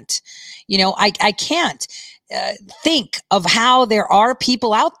can't. I can't think of how there are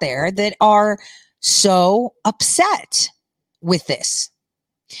people out there that are so upset with this.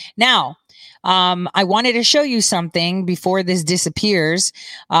 Now, I wanted to show you something before this disappears.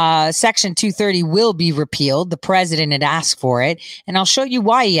 Section 230 will be repealed. The president had asked for it, and I'll show you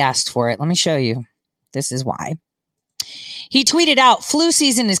why he asked for it. Let me show you. This is why. He tweeted out, flu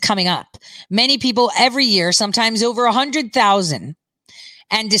season is coming up. Many people every year, sometimes over 100,000,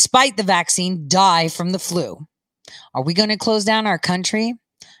 and despite the vaccine, die from the flu. Are we going to close down our country?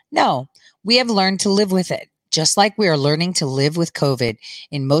 No, we have learned to live with it, just like we are learning to live with COVID.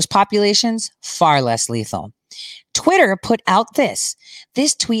 In most populations, far less lethal. Twitter put out this.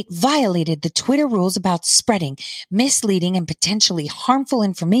 This tweet violated the Twitter rules about spreading misleading and potentially harmful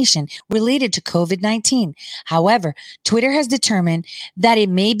information related to COVID-19. However, Twitter has determined that it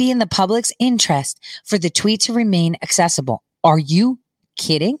may be in the public's interest for the tweet to remain accessible. Are you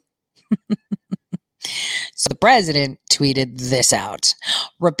kidding? So the president tweeted this out.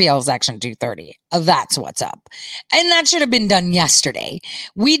 Repeal Section 230. That's what's up. And that should have been done yesterday.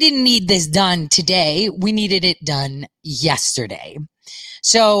 We didn't need this done today. We needed it done yesterday.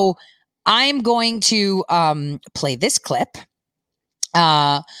 So I'm going to play this clip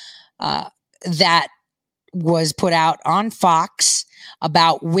that was put out on Fox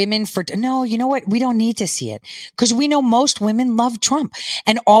about women no, you know what? We don't need to see it because we know most women love Trump,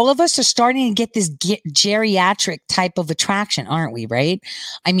 and all of us are starting to get this geriatric type of attraction, aren't we? Right?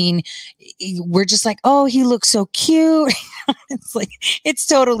 I mean, we're just like, oh, he looks so cute. It's like, it's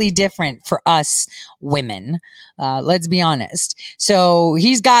totally different for us women. Let's be honest. So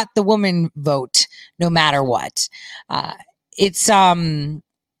he's got the woman vote no matter what. It's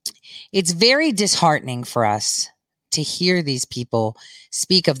very disheartening for us to hear these people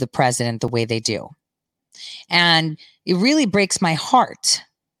speak of the president the way they do. And it really breaks my heart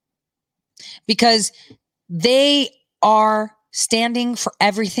because they are standing for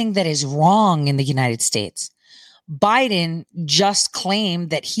everything that is wrong in the United States. Biden just claimed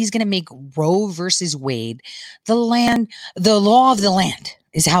that he's going to make Roe versus Wade the law of the land,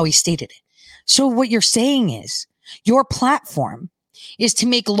 is how he stated it. So what you're saying is your platform is to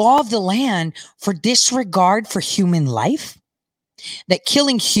make law of the land for disregard for human life? That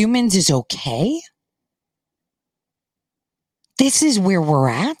killing humans is okay? This is where we're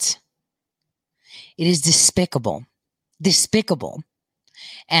at? It is despicable. Despicable.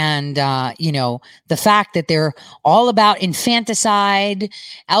 And, the fact that they're all about infanticide,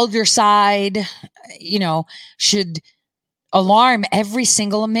 eldercide, should alarm every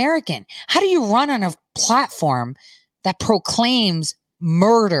single American. How do you run on a platform that proclaims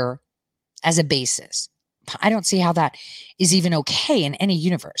murder as a basis? I don't see how that is even okay in any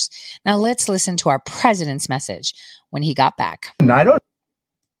universe. Now let's listen to our president's message when he got back. I don't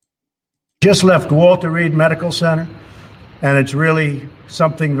just left Walter Reed Medical Center, and it's really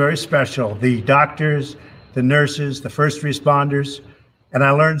something very special. The doctors, the nurses, the first responders, and I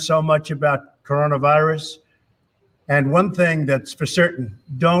learned so much about coronavirus. And one thing that's for certain,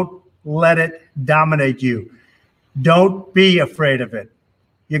 don't let it dominate you. Don't be afraid of it.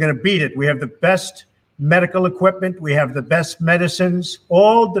 You're going to beat it. We have the best medical equipment. We have the best medicines,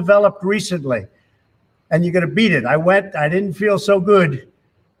 all developed recently. And you're going to beat it. I didn't feel so good.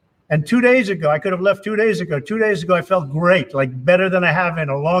 And 2 days ago, I could have left 2 days ago. 2 days ago, I felt great, like better than I have in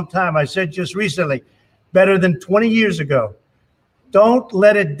a long time. I said just recently, better than 20 years ago. Don't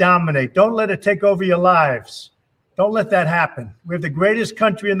let it dominate. Don't let it take over your lives. Don't let that happen. We have the greatest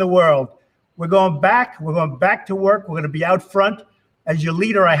country in the world. We're going back. We're going back to work. We're going to be out front. As your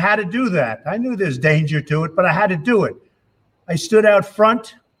leader, I had to do that. I knew there's danger to it, but I had to do it. I stood out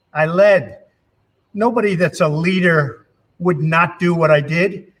front. I led. Nobody that's a leader would not do what I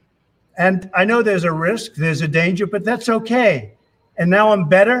did. And I know there's a risk, there's a danger, but that's okay. And now I'm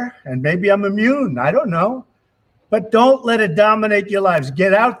better, and maybe I'm immune. I don't know. But don't let it dominate your lives.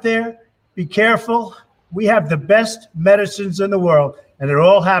 Get out there. Be careful. We have the best medicines in the world, and it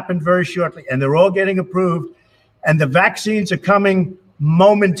all happened very shortly, and they're all getting approved. And the vaccines are coming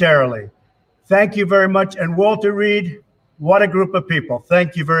momentarily. Thank you very much. And Walter Reed, what a group of people.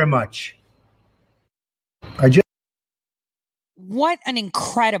 Thank you very much. What an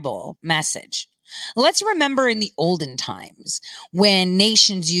incredible message. Let's remember in the olden times when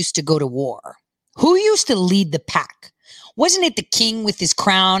nations used to go to war. Who used to lead the pack? Wasn't it the king with his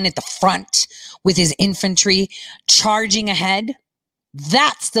crown at the front with his infantry charging ahead?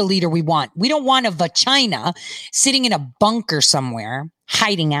 That's the leader we want. We don't want a vagina sitting in a bunker somewhere,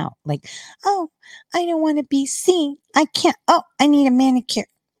 hiding out. Like, oh, I don't want to be seen. I can't. Oh, I need a manicure.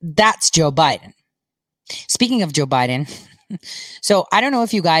 That's Joe Biden. Speaking of Joe Biden, so I don't know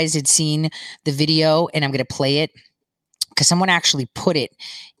if you guys had seen the video, and I'm going to play it because someone actually put it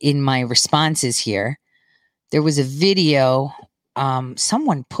in my responses here. There was a video.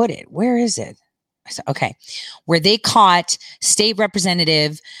 Someone put it. Where is it? Okay, where they caught State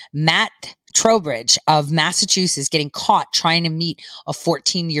Representative Matt Trowbridge of Massachusetts getting caught trying to meet a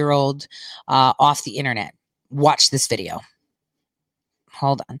 14-year-old off the internet. Watch this video.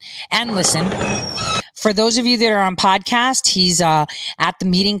 Hold on and listen. For those of you that are on podcast, he's at the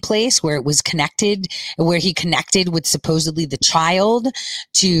meeting place where it was connected, where he connected with supposedly the child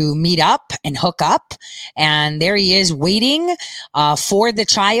to meet up and hook up. And there he is waiting for the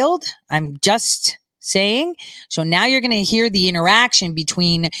child. I'm just saying. So now you're going to hear the interaction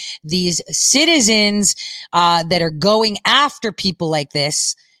between these citizens that are going after people like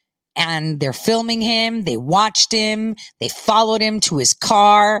this. And they're filming him. They watched him. They followed him to his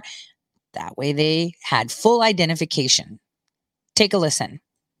car. That way they had full identification. Take a listen.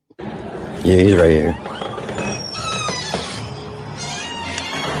 Yeah, he's right here.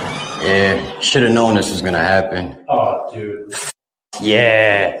 Yeah, should have known this was going to happen. Oh, dude.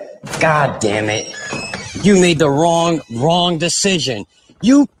 Yeah. God damn it. You made the wrong decision.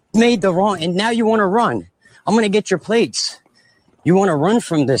 You made the wrong, and now you want to run. I'm going to get your plates. You want to run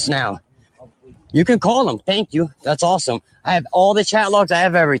from this now. You can call him. Thank you. That's awesome. I have all the chat logs. I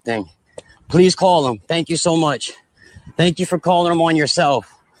have everything. Please call him. Thank you so much. Thank you for calling him on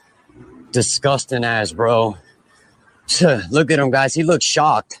yourself. Disgusting ass, bro. Look at him, guys. He looks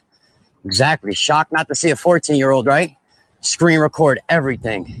shocked. Exactly. Shocked not to see a 14-year-old, right? Screen record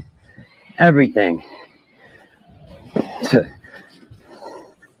everything. Everything.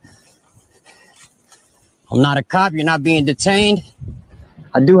 I'm not a cop. You're not being detained.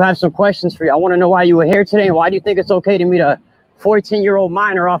 I do have some questions for you. I want to know why you were here today and why do you think it's okay to meet a 14-year-old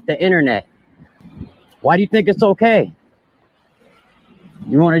minor off the internet? Why do you think it's okay?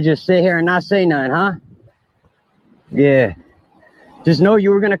 You want to just sit here and not say nothing, huh? Yeah. Just know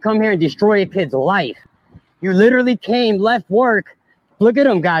you were going to come here and destroy a kid's life. You literally came, left work. Look at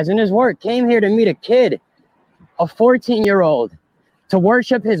him, guys, in his work. Came here to meet a kid, a 14-year-old, to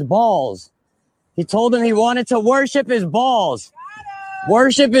worship his balls. He told him he wanted to worship his balls.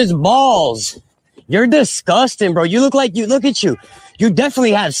 Worship his balls. You're disgusting, bro. You look at you. You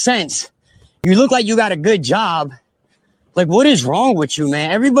definitely have sense. You look like you got a good job. Like, what is wrong with you,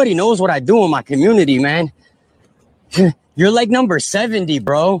 man? Everybody knows what I do in my community, man. You're like number 70,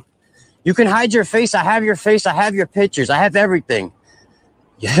 bro. You can hide your face. I have your face. I have your pictures. I have everything.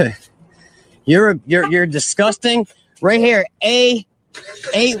 Yeah. You're disgusting. Right here,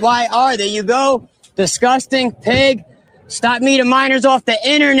 A8YR. There you go. Disgusting pig. Stop meeting minors off the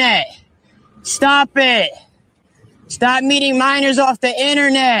internet. Stop it. Stop meeting minors off the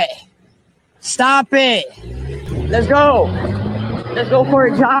internet. Stop it. Let's go. Let's go for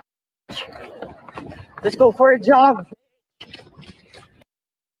a jog. Let's go for a jog.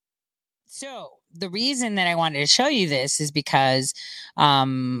 So the reason that I wanted to show you this is because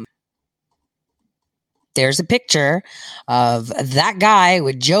there's a picture of that guy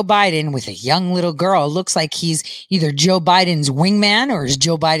with Joe Biden with a young little girl. Looks like he's either Joe Biden's wingman or is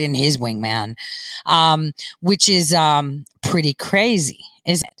Joe Biden his wingman, which is pretty crazy,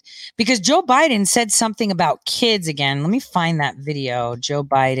 isn't it? Because Joe Biden said something about kids again. Let me find that video. Joe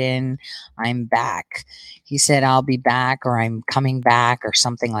Biden, I'm back. He said, I'll be back, or I'm coming back, or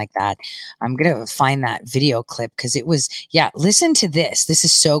something like that. I'm going to find that video clip because it was, listen to this. This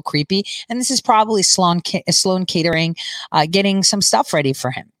is so creepy. And this is probably Sloan Catering getting some stuff ready for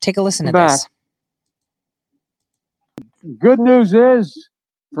him. Take a listen to this. Good news is,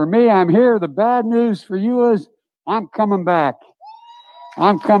 for me, I'm here. The bad news for you is I'm coming back.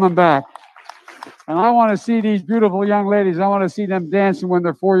 I'm coming back. And I want to see these beautiful young ladies. I want to see them dancing when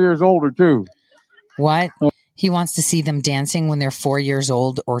they're 4 years older, too. What? He wants to see them dancing when they're 4 years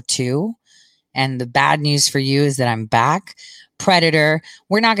old or 2. And the bad news for you is that I'm back. Predator,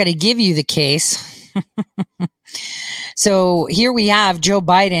 we're not going to give you the case. So here we have Joe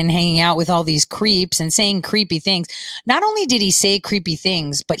Biden hanging out with all these creeps and saying creepy things. Not only did he say creepy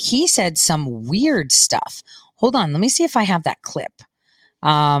things, but he said some weird stuff. Hold on. Let me see if I have that clip.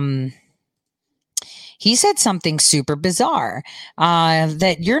 He said something super bizarre,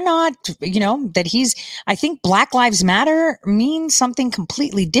 that you're not, that I think Black Lives Matter means something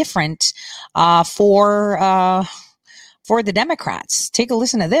completely different, for the Democrats. Take a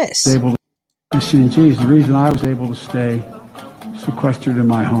listen to this. The reason I was able to stay sequestered in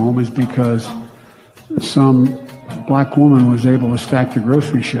my home is because some black woman was able to stack the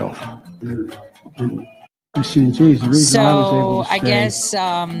grocery shelf. The reason I was able to stay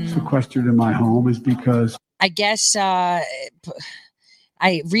sequestered in my home is because I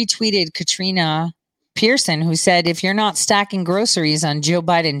retweeted Katrina Pearson, who said, if you're not stacking groceries on Joe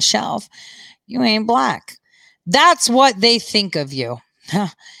Biden's shelf, you ain't black. That's what they think of you.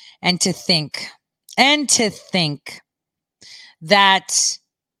 And to think that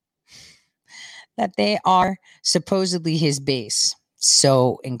they are supposedly his base.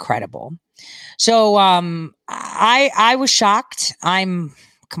 So incredible. So I was shocked. I'm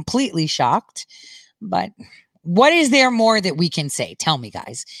completely shocked. But what is there more that we can say? Tell me,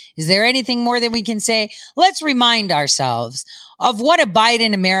 guys. Is there anything more that we can say? Let's remind ourselves of what a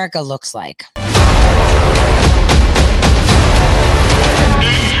Biden America looks like. This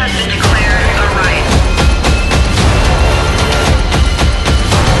has been declared a riot.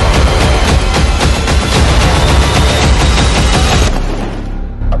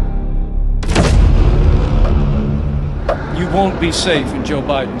 you won't be safe in Joe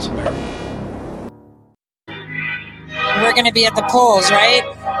Biden's America. We're going to be at the polls, right?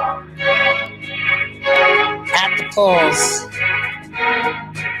 At the polls.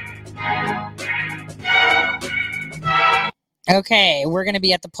 Okay, we're going to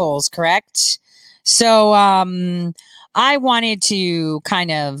be at the polls, correct? So I wanted to kind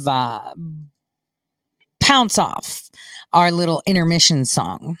of pounce off our little intermission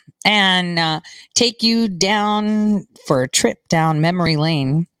song and take you down for a trip down memory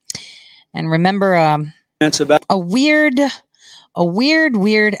lane and remember a weird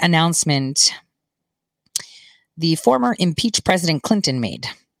announcement the former impeached President Clinton made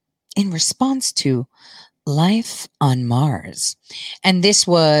in response to Life on Mars. And this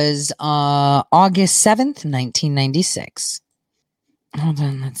was August 7th, 1996. Hold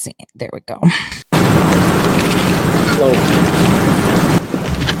on, let's see. There we go.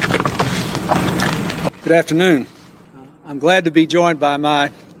 Good afternoon. I'm glad to be joined by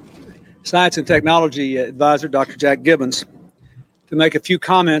my science and technology advisor, Dr. Jack Gibbons, to make a few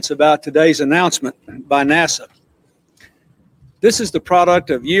comments about today's announcement by NASA. This is the product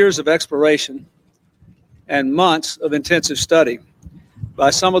of years of exploration and months of intensive study by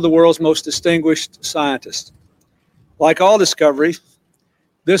some of the world's most distinguished scientists. Like all discoveries,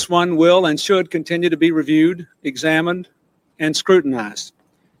 this one will and should continue to be reviewed, examined, and scrutinized.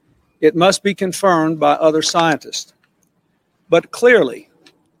 It must be confirmed by other scientists. But clearly,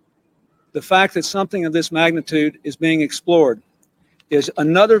 the fact that something of this magnitude is being explored is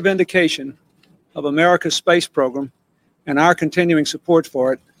another vindication of America's space program and our continuing support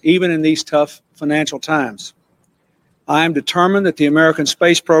for it, even in these tough financial times. I am determined that the American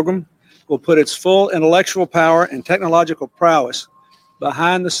space program will put its full intellectual power and technological prowess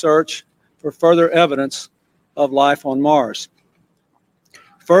behind the search for further evidence of life on Mars.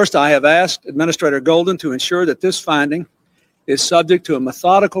 First, I have asked Administrator Golden to ensure that this finding is subject to a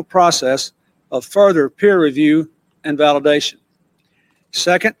methodical process of further peer review and validation.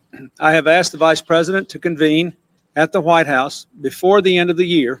 Second, I have asked the Vice President to convene at the White House before the end of the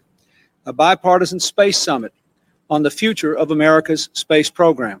year a bipartisan space summit on the future of America's space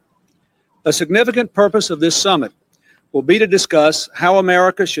program. A significant purpose of this summit will be to discuss how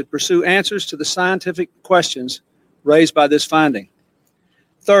America should pursue answers to the scientific questions raised by this finding.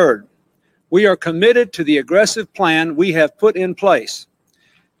 Third, we are committed to the aggressive plan we have put in place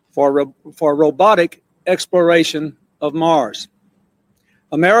for robotic exploration of Mars.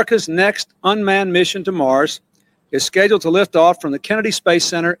 America's next unmanned mission to Mars is scheduled to lift off from the Kennedy Space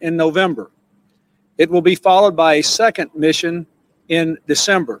Center in November. It will be followed by a second mission in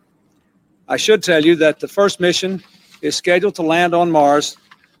December. I should tell you that the first mission is scheduled to land on Mars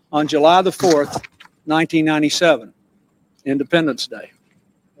on July the 4th, 1997, Independence Day.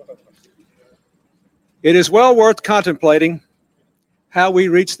 It is well worth contemplating how we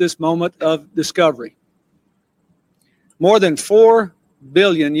reached this moment of discovery. More than 4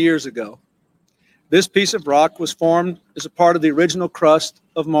 billion years ago, this piece of rock was formed as a part of the original crust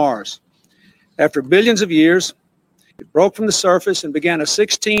of Mars. After billions of years, it broke from the surface and began a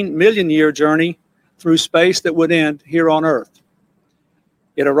 16 million year journey through space that would end here on Earth.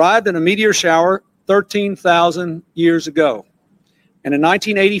 It arrived in a meteor shower 13,000 years ago. And in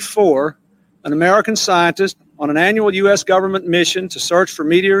 1984, an American scientist on an annual U.S. government mission to search for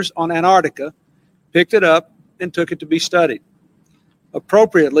meteors on Antarctica picked it up and took it to be studied.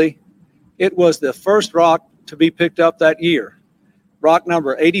 Appropriately, it was the first rock to be picked up that year, rock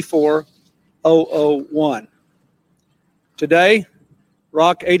number 84001. Today,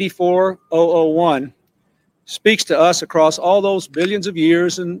 rock 84001 speaks to us across all those billions of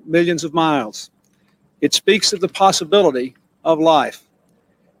years and millions of miles. It speaks of the possibility of life.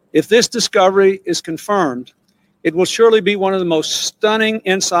 If this discovery is confirmed, it will surely be one of the most stunning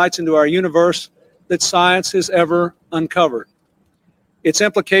insights into our universe that science has ever uncovered. Its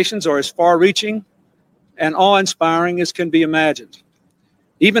implications are as far-reaching and awe-inspiring as can be imagined.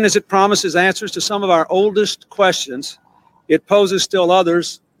 Even as it promises answers to some of our oldest questions, it poses still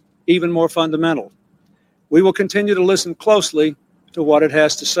others even more fundamental. We will continue to listen closely to what it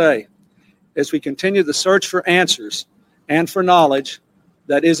has to say as we continue the search for answers and for knowledge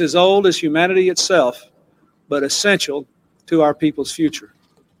that is as old as humanity itself, but essential to our people's future.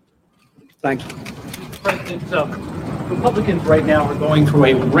 Thank you. President, Republicans right now are going through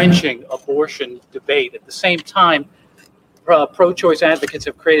a wrenching abortion debate. At the same time, pro-choice advocates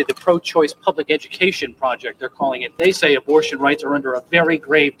have created the Pro-Choice Public Education Project, they're calling it. They say abortion rights are under a very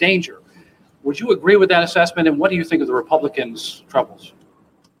grave danger. Would you agree with that assessment, and what do you think of the Republicans' troubles?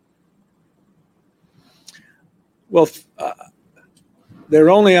 Well, they're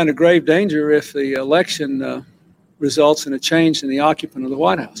only under grave danger if the election results in a change in the occupant of the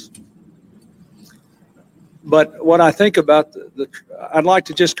White House. But what I think about I'd like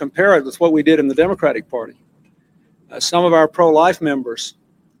to just compare it with what we did in the Democratic Party. Some of our pro-life members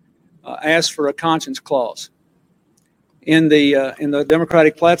asked for a conscience clause in the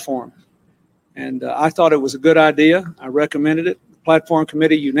Democratic platform. And I thought it was a good idea. I recommended it. The platform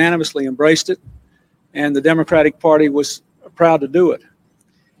committee unanimously embraced it. And the Democratic Party was proud to do it.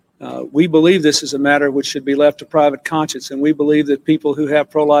 We believe this is a matter which should be left to private conscience, and we believe that people who have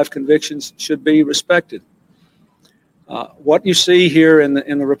pro-life convictions should be respected. What you see here in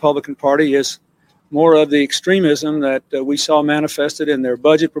the Republican Party is more of the extremism that we saw manifested in their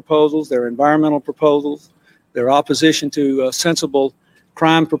budget proposals, their environmental proposals, their opposition to sensible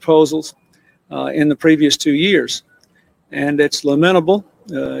crime proposals in the previous 2 years. And it's lamentable.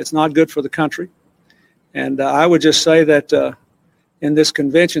 It's not good for the country. And I would just say that in this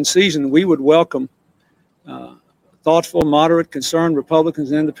convention season, we would welcome thoughtful, moderate, concerned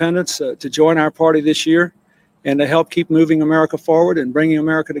Republicans and independents to join our party this year and to help keep moving America forward and bringing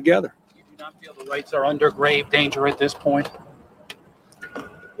America together. You do not feel the rights are under grave danger at this point?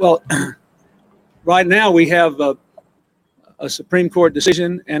 Well, right now we have a Supreme Court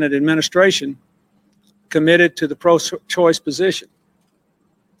decision and an administration committed to the pro-choice position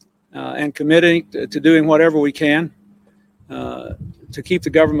and committing to doing whatever we can to keep the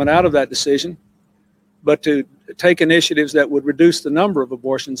government out of that decision, but to take initiatives that would reduce the number of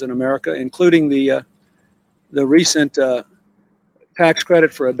abortions in America, including the recent tax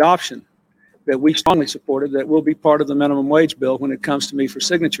credit for adoption that we strongly supported, that will be part of the minimum wage bill when it comes to me for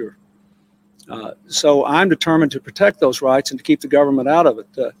signature. So I'm determined to protect those rights and to keep the government out of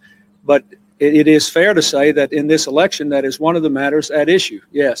it. But it is fair to say that in this election, that is one of the matters at issue.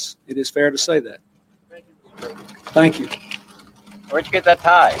 Yes, it is fair to say that. Thank you. Where'd you get that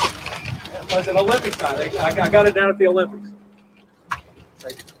tie? It was an Olympic tie. I got it down at the Olympics.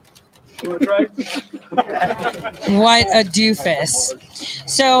 You want to try? What a doofus.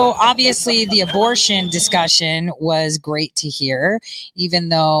 So obviously the abortion discussion was great to hear, even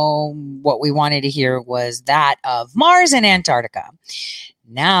though what we wanted to hear was that of Mars and Antarctica.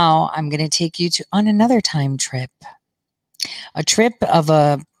 Now I'm going to take you on another time trip. A trip of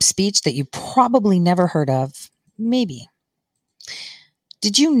a speech that you probably never heard of. Maybe.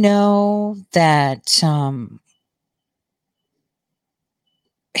 Did you know that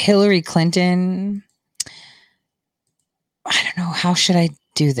Hillary Clinton, I don't know, how should I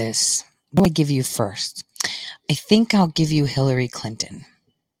do this? What do I give you first? I think I'll give you Hillary Clinton.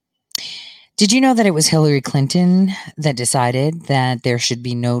 Did you know that it was Hillary Clinton that decided that there should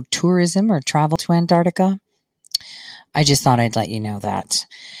be no tourism or travel to Antarctica? I just thought I'd let you know that.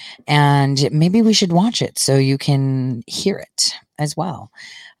 And maybe we should watch it so you can hear it as well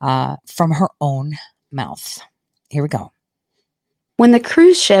from her own mouth. Here we go. When the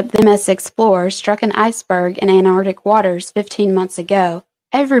cruise ship, the MS Explorer, struck an iceberg in Antarctic waters 15 months ago,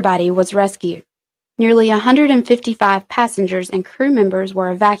 everybody was rescued. Nearly 155 passengers and crew members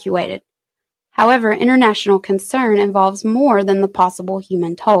were evacuated. However, international concern involves more than the possible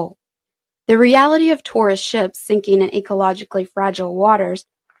human toll. The reality of tourist ships sinking in ecologically fragile waters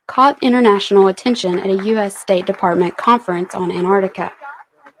caught international attention at a U.S. State Department conference on Antarctica.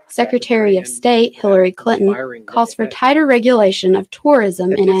 Secretary of State Hillary Clinton calls for tighter regulation of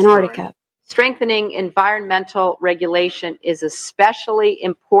tourism in Antarctica. Strengthening environmental regulation is especially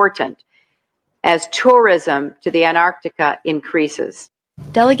important as tourism to the Antarctica increases.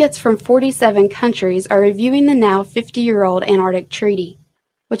 Delegates from 47 countries are reviewing the now 50-year-old Antarctic Treaty,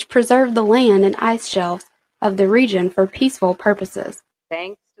 which preserved the land and ice shelves of the region for peaceful purposes.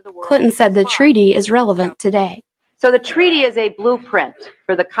 Thanks to the world. Clinton said the treaty is relevant today. So the treaty is a blueprint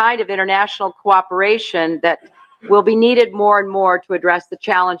for the kind of international cooperation that will be needed more and more to address the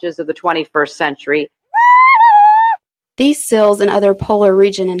challenges of the 21st century. These seals and other polar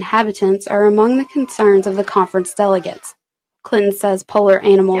region inhabitants are among the concerns of the conference delegates. Clinton says polar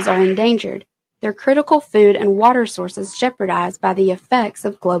animals are endangered, their critical food and water sources jeopardized by the effects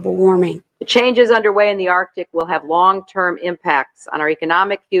of global warming. The changes underway in the Arctic will have long-term impacts on our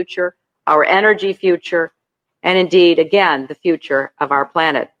economic future, our energy future, and indeed, again, the future of our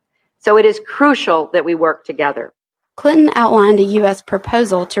planet. So it is crucial that we work together. Clinton outlined a U.S.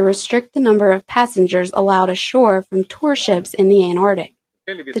 proposal to restrict the number of passengers allowed ashore from tour ships in the Antarctic.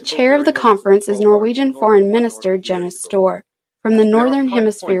 The chair of the conference is Norwegian Foreign Minister Jonas Støre from the Northern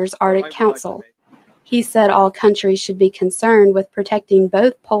Hemisphere's Arctic Council. He said all countries should be concerned with protecting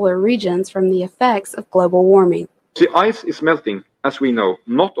both polar regions from the effects of global warming. The ice is melting, as we know,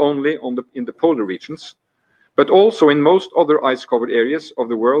 not only in the polar regions, but also in most other ice-covered areas of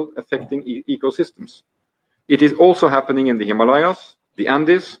the world, affecting ecosystems. It is also happening in the Himalayas, the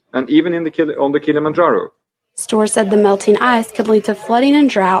Andes, and even on the Kilimanjaro. Støre said the melting ice could lead to flooding and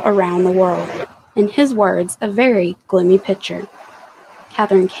drought around the world. In his words, a very gloomy picture.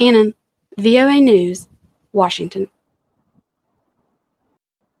 Catherine Cannon, VOA News, Washington.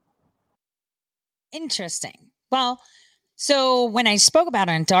 Interesting. Well, so when I spoke about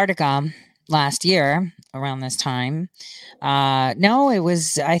Antarctica last year around this time, I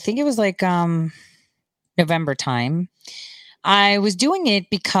think it was like November time. I was doing it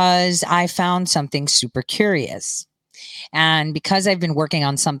because I found something super curious. And because I've been working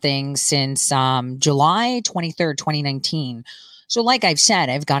on something since July 23rd, 2019. So like I've said,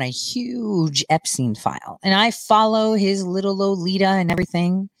 I've got a huge Epstein file and I follow his little Lolita and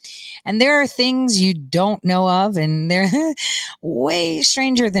everything. And there are things you don't know of and they're way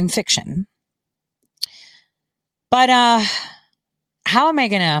stranger than fiction. But how am I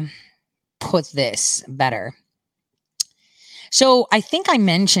going to put this better? So I think I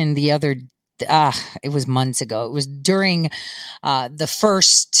mentioned the other it was months ago. It was during the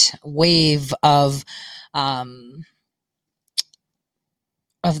first wave of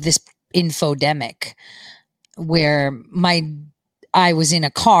this infodemic where I was in a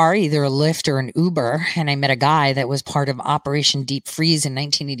car, either a Lyft or an Uber, and I met a guy that was part of Operation Deep Freeze in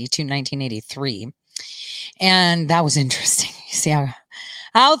 1982, 1983. And that was interesting. You see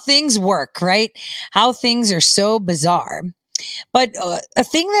how things work, right? How things are so bizarre. But a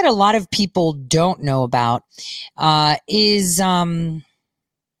thing that a lot of people don't know about is a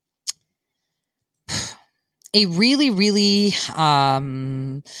really, really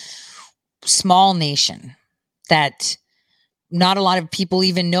small nation that not a lot of people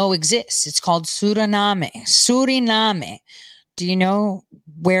even know exists. It's called Suriname. Suriname. Do you know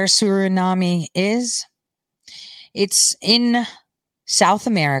where Suriname is? It's in South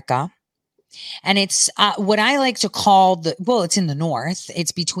America. And it's what I like to call it's in the north.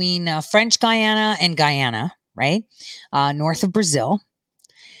 It's between French Guiana and Guyana, right? North of Brazil.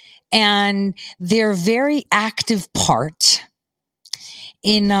 And they're very active part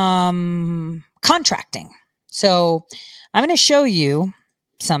in contracting. So I'm going to show you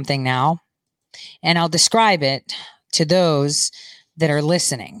something now, and I'll describe it to those that are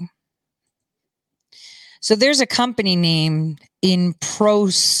listening. So there's a company named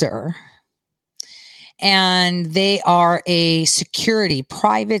Improcer, and they are a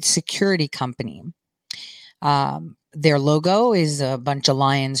private security company. Their logo is a bunch of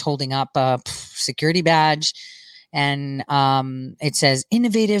lions holding up a security badge, and it says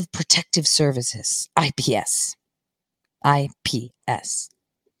Innovative Protective Services, IPS.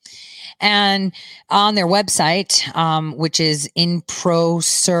 And on their website, which is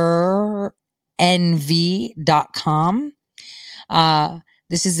improcernv.com,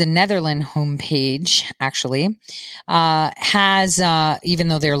 this is the Netherlands homepage, actually, has, even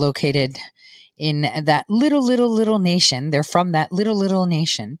though they're located in that little nation, they're from that little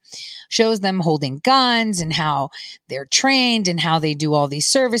nation, shows them holding guns and how they're trained and how they do all these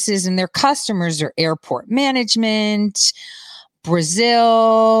services, and their customers are airport management,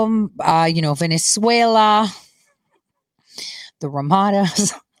 Brazil, Venezuela, the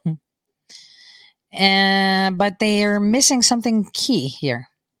Ramadas. But they are missing something key here.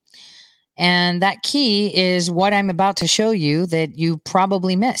 And that key is what I'm about to show you that you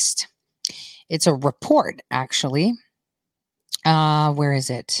probably missed. It's a report, actually. Where is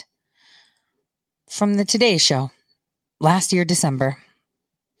it? From the Today Show, last year, December.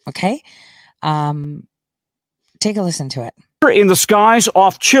 Okay? Take a listen to it. In the skies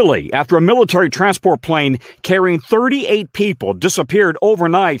off Chile after a military transport plane carrying 38 people disappeared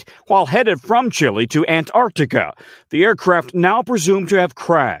overnight while headed from Chile to Antarctica. The aircraft now presumed to have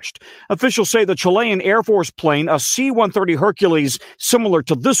crashed. Officials say the Chilean Air Force plane, a C-130 Hercules similar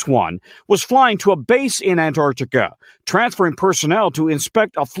to this one, was flying to a base in Antarctica, transferring personnel to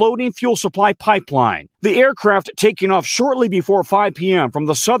inspect a floating fuel supply pipeline. The aircraft taking off shortly before 5 p.m. from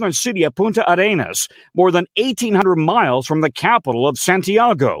the southern city of Punta Arenas, more than 1,800 miles from the capital of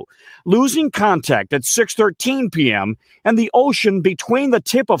Santiago, losing contact at 6:13 p.m. and the ocean between the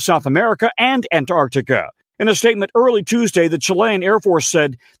tip of South America and Antarctica. In a statement early Tuesday, the Chilean Air Force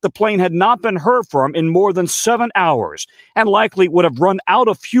said the plane had not been heard from in more than 7 hours and likely would have run out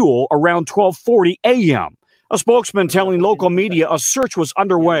of fuel around 12:40 a.m. A spokesman telling local media a search was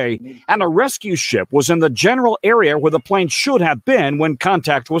underway and a rescue ship was in the general area where the plane should have been when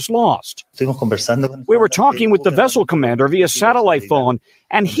contact was lost. We were talking with the vessel commander via satellite phone,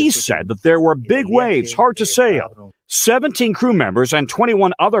 and he said that there were big waves, hard to sail. 17 crew members and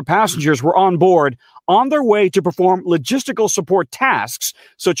 21 other passengers were on board, on their way to perform logistical support tasks,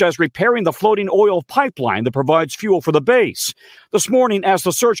 such as repairing the floating oil pipeline that provides fuel for the base. This morning, as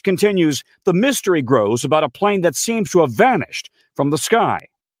the search continues, the mystery grows about a plane that seems to have vanished from the sky.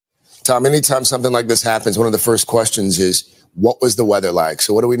 Tom, anytime something like this happens, one of the first questions is, what was the weather like?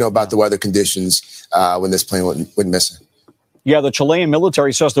 So what do we know about the weather conditions when this plane went missing? Yeah, the Chilean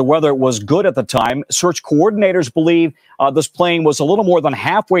military says the weather was good at the time. Search coordinators believe this plane was a little more than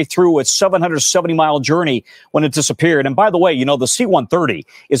halfway through its 770-mile journey when it disappeared. And by the way, the C-130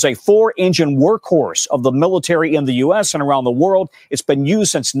 is a 4-engine workhorse of the military in the U.S. and around the world. It's been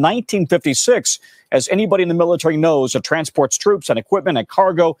used since 1956. As anybody in the military knows, it transports troops and equipment and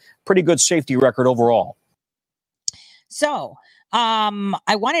cargo. Pretty good safety record overall. So,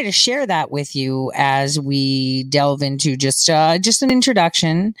 I wanted to share that with you as we delve into just an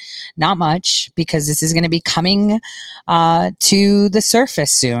introduction, not much, because this is going to be coming to the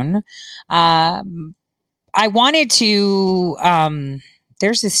surface soon. I wanted to,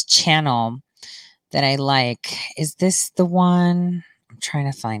 there's this channel that I like. Is this the one? I'm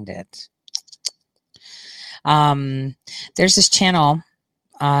trying to find it. There's this channel.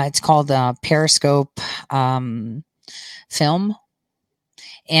 It's called Periscope Film.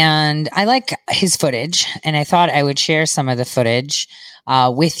 And I like his footage, and I thought I would share some of the footage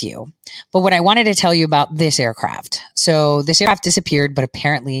with you. But what I wanted to tell you about this aircraft. So this aircraft disappeared, but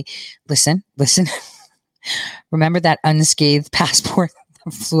apparently, listen, remember that unscathed passport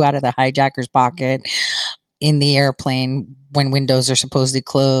that flew out of the hijacker's pocket in the airplane when windows are supposedly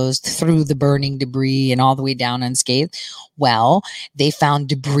closed, through the burning debris and all the way down unscathed? Well, they found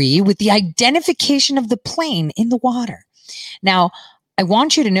debris with the identification of the plane in the water. Now, I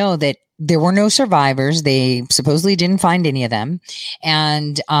want you to know that there were no survivors. They supposedly didn't find any of them.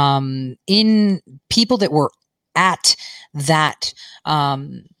 And in people that were at that,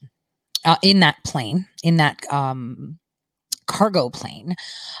 in that plane, in that cargo plane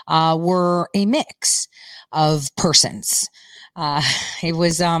were a mix of persons. It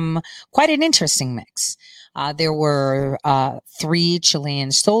was quite an interesting mix. There were 3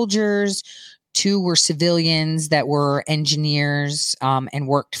 Chilean soldiers, 2 were civilians that were engineers and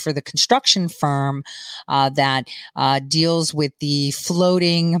worked for the construction firm that deals with the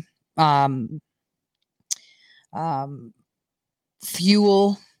floating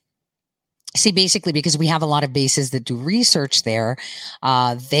fuel. See, basically, because we have a lot of bases that do research there,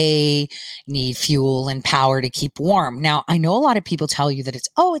 they need fuel and power to keep warm. Now, I know a lot of people tell you that it's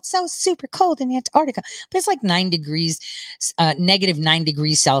so super cold in Antarctica, but it's like 9 degrees, negative 9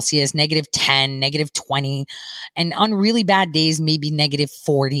 degrees Celsius, negative 10, negative 20, and on really bad days, maybe negative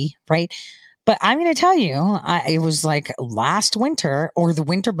 40, right? But I'm going to tell you, it was like last winter or the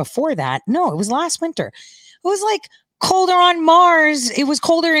winter before that. No, it was last winter. It was like colder on Mars. It was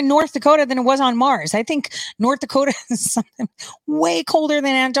colder in North Dakota than it was on Mars. I think North Dakota is something way colder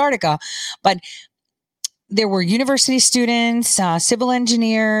than Antarctica. But there were university students, civil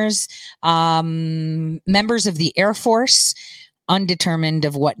engineers, members of the Air Force, undetermined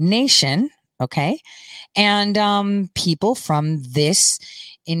of what nation, okay, and people from this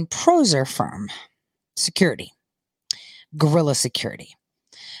Improser firm, security, guerrilla security.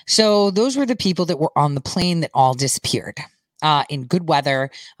 So those were the people that were on the plane that all disappeared in good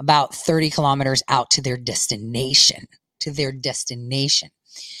weather, about 30 kilometers out to their destination,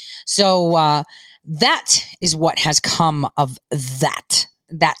 So that is what has come of that.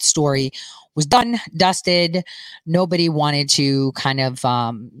 That story was done, dusted. Nobody wanted to kind of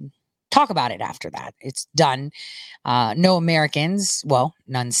talk about it after that. It's done. No Americans, well,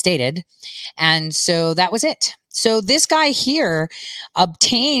 none stated. And so that was it. So this guy here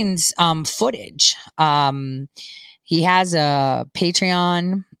obtains footage. He has a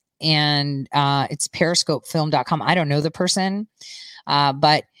Patreon and it's periscopefilm.com. I don't know the person,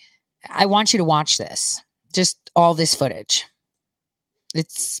 but I want you to watch this. Just all this footage.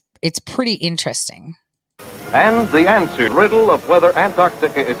 It's pretty interesting. And the answered riddle of whether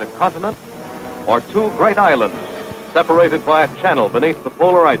Antarctica is a continent or 2 great islands separated by a channel beneath the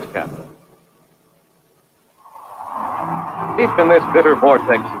polar ice cap. Deep in this bitter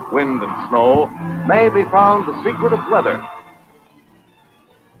vortex of wind and snow may be found the secret of weather.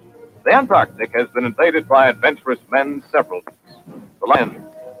 The Antarctic has been invaded by adventurous men several times. The land,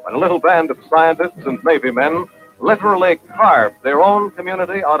 when a little band of scientists and Navy men literally carved their own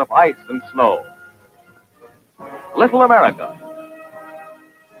community out of ice and snow. Little America.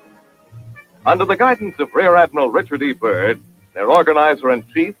 Under the guidance of Rear Admiral Richard E. Byrd, their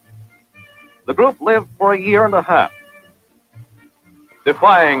organizer-in-chief, the group lived for a year and a half,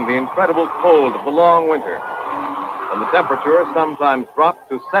 defying the incredible cold of the long winter, when the temperature sometimes dropped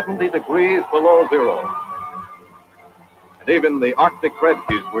to 70 degrees below zero. And even the Arctic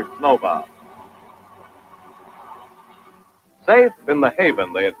rescues were snowbound. Safe in the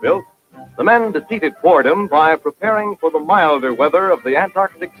haven they had built, the men defeated boredom by preparing for the milder weather of the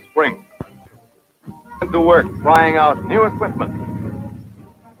Antarctic spring. To work trying out new equipment,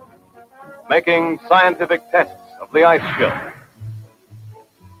 making scientific tests of the ice shelf,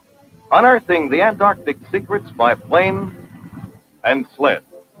 unearthing the Antarctic secrets by plane and sled,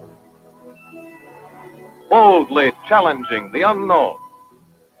 boldly challenging the unknown.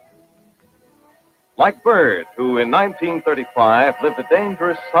 Like Byrd, who in 1935 lived a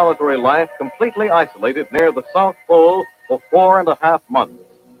dangerous solitary life completely isolated near the South Pole for 4.5 months.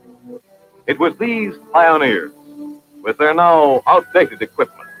 It was these pioneers, with their now outdated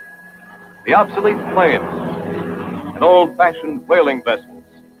equipment, the obsolete planes and old-fashioned whaling vessels,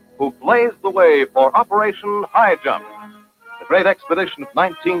 who blazed the way for Operation High Jump, the great expedition of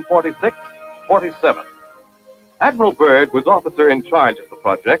 1946-47. Admiral Byrd was officer in charge of the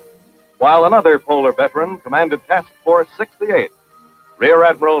project, while another polar veteran commanded Task Force 68, Rear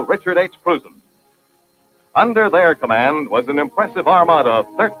Admiral Richard H. Cruzen. Under their command was an impressive armada of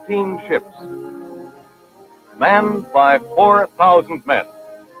 13 ships, manned by 4,000 men,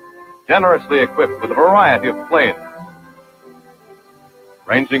 generously equipped with a variety of planes,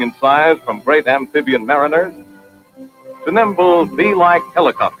 ranging in size from great amphibian mariners to nimble bee-like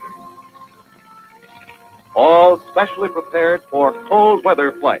helicopters, all specially prepared for cold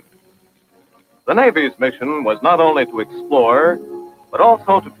weather flight. The Navy's mission was not only to explore, but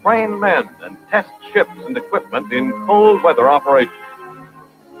also to train men and test ships and equipment in cold weather operations.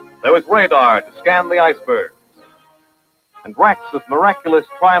 There was radar to scan the icebergs, and racks of miraculous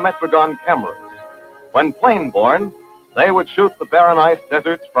trimetragon cameras. When plane-borne, they would shoot the barren ice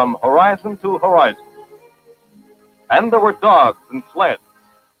deserts from horizon to horizon. And there were dogs and sleds,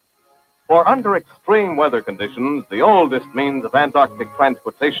 for under extreme weather conditions, the oldest means of Antarctic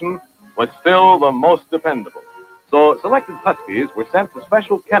transportation was still the most dependable. So selected Huskies were sent to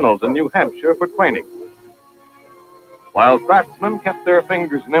special kennels in New Hampshire for training, while craftsmen kept their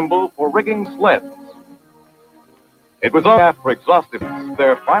fingers nimble for rigging sleds. It was only after exhaustive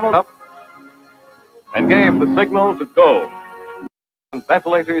their final up and gave the signal to go. And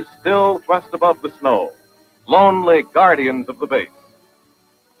ventilators still thrust above the snow, lonely guardians of the base.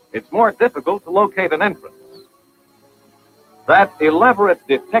 It's more difficult to locate an entrance. That elaborate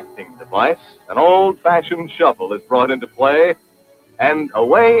detecting device, an old-fashioned shovel, is brought into play, and a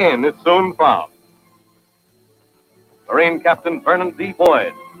way in is soon found. Marine Captain Vernon D.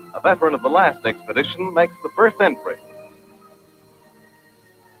 Boyd, a veteran of the last expedition, makes the first entry.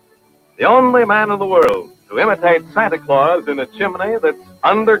 The only man in the world to imitate Santa Claus in a chimney that's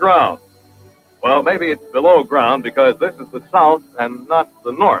underground. Well, maybe it's below ground because this is the South and not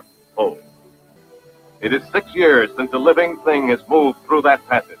the North Pole. It is 6 years since a living thing has moved through that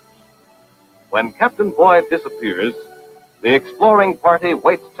passage. When Captain Boyd disappears, the exploring party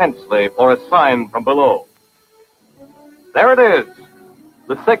waits tensely for a sign from below. There it is,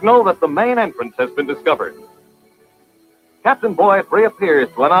 the signal that the main entrance has been discovered. Captain Boyd reappears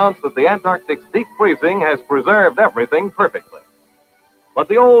to announce that the Antarctic's deep freezing has preserved everything perfectly. But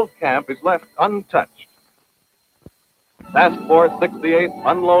the old camp is left untouched. Task Force 68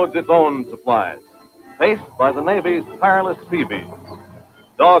 unloads its own supplies, faced by the Navy's tireless Seabees.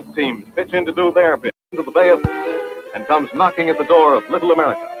 Dog teams pitch in to do their bit into the Bay of and comes knocking at the door of Little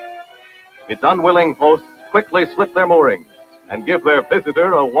America. Its unwilling hosts quickly slip their moorings and give their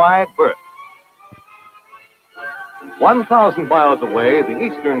visitor a wide berth. 1,000 miles away, the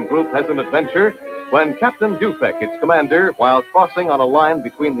Eastern Group has an adventure when Captain Dufek, its commander, while crossing on a line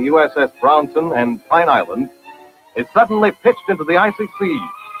between the USS Brownson and Pine Island, is suddenly pitched into the icy sea,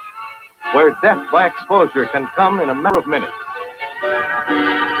 where death by exposure can come in a matter of minutes.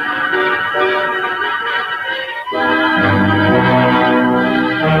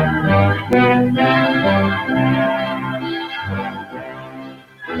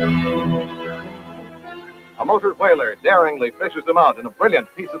 A motor whaler daringly fishes him out in a brilliant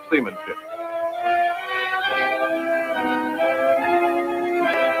piece of seamanship.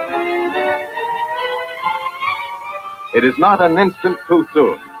 It is not an instant too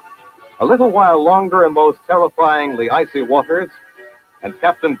soon. A little while longer in those terrifyingly icy waters, and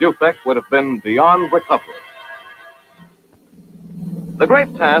Captain Dufek would have been beyond recovery. The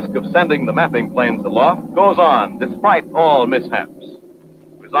great task of sending the mapping planes aloft goes on despite all mishaps.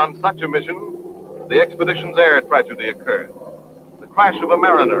 It was on such a mission the expedition's air tragedy occurred. The crash of a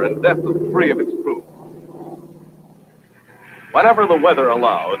mariner and death of 3 of its crew. Whenever the weather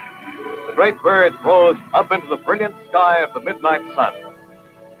allowed, the great bird rose up into the brilliant sky of the midnight sun,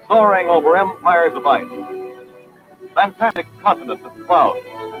 soaring over empires of ice, fantastic continents of clouds,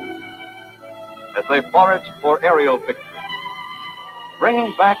 as they foraged for aerial pictures,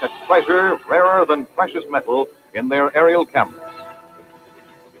 bringing back a treasure rarer than precious metal in their aerial cameras.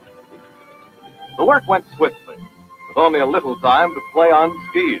 The work went swiftly, with only a little time to play on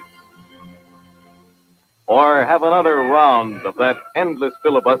skis, or have another round of that endless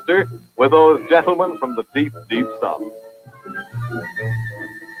filibuster with those gentlemen from the deep, deep South.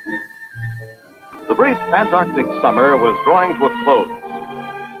 The brief Antarctic summer was drawing to a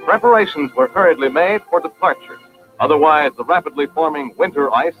close. Preparations were hurriedly made for departure. Otherwise, the rapidly forming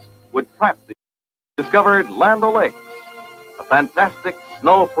winter ice would trap the discovered Land O'Lakes, a fantastic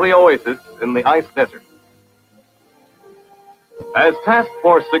snow-free oasis in the ice desert. As Task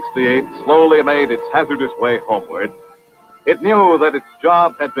Force 68 slowly made its hazardous way homeward, it knew that its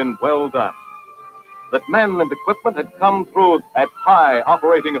job had been well done, that men and equipment had come through at high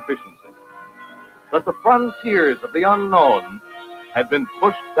operating efficiency, that the frontiers of the unknown had been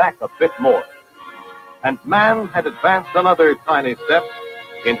pushed back a bit more, and man had advanced another tiny step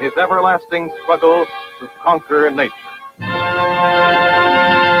in his everlasting struggle to conquer nature.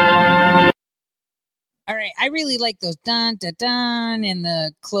 All right, I really like those dun dun dun in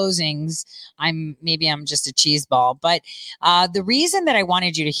the closings. I'm just a cheese ball, but the reason that I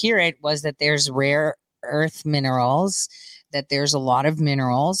wanted you to hear it was that there's rare earth minerals, that there's a lot of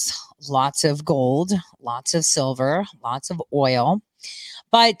minerals, lots of gold, lots of silver, lots of oil.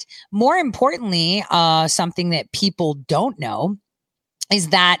 But more importantly, something that people don't know is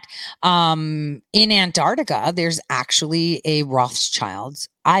that in Antarctica, there's actually a Rothschild's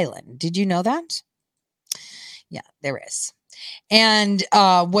Island. Did you know that? Yeah, there is. And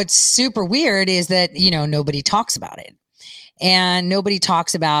what's super weird is that, nobody talks about it. And nobody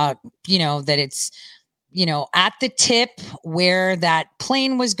talks about, that it's at the tip where that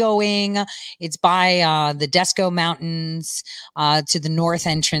plane was going. It's by the Desco Mountains to the north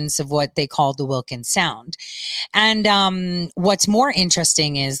entrance of what they call the Wilkins Sound. And what's more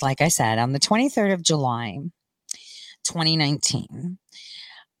interesting is, like I said, on the 23rd of July, 2019,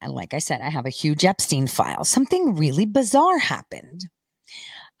 and like I said, I have a huge Epstein file. Something really bizarre happened.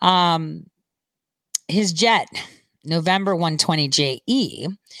 His jet, November 120 JE,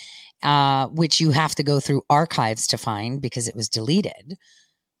 which you have to go through archives to find because it was deleted,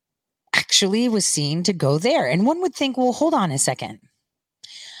 actually was seen to go there. And one would think, well, hold on a second.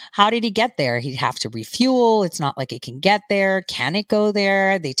 How did he get there? He'd have to refuel. It's not like it can get there. Can it go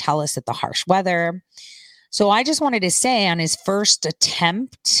there? They tell us that the harsh weather. So I just wanted to say, on his first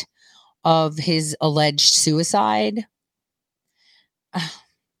attempt of his alleged suicide,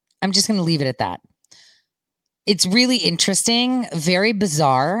 I'm just going to leave it at that. It's really interesting, very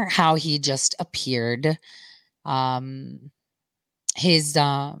bizarre how he just appeared. His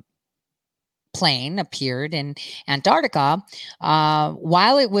plane appeared in Antarctica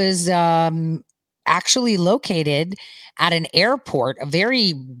while it was actually located at an airport, a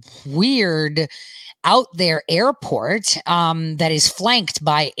very weird out there airport that is flanked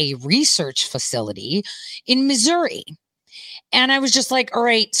by a research facility in Missouri. And I was just like, all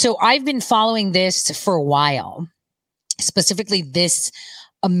right, so I've been following this for a while, specifically this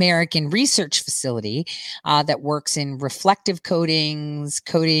American research facility that works in reflective coatings,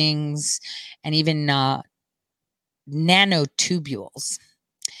 and even nanotubules.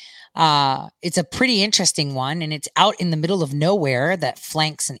 It's a pretty interesting one, and it's out in the middle of nowhere that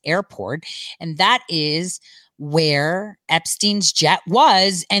flanks an airport. And that is where Epstein's jet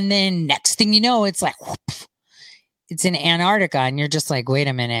was. And then next thing you know, it's like, whoop, it's in Antarctica. And you're just like, wait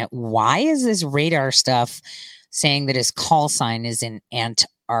a minute, why is this radar stuff saying that his call sign is in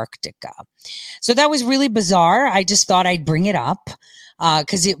Antarctica? So that was really bizarre. I just thought I'd bring it up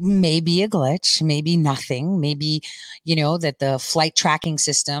because it may be a glitch, maybe nothing, maybe, that the flight tracking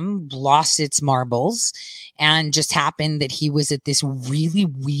system lost its marbles and just happened that he was at this really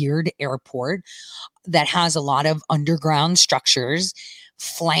weird airport that has a lot of underground structures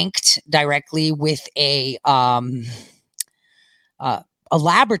flanked directly with a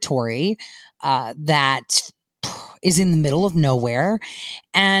laboratory that is in the middle of nowhere.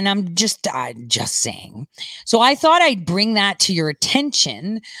 And I'm just saying. So I thought I'd bring that to your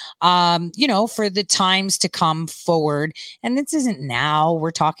attention, for the times to come forward. And this isn't now,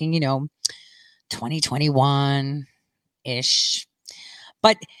 we're talking, 2021-ish.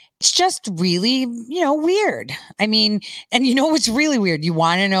 But it's just really, weird. I mean, and what's really weird? You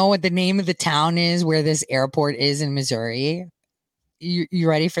want to know what the name of the town is where this airport is in Missouri? You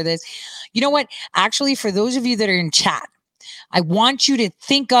ready for this? You know what? Actually, for those of you that are in chat, I want you to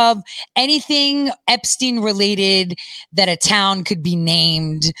think of anything Epstein related that a town could be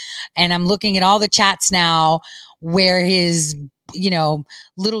named. And I'm looking at all the chats now where his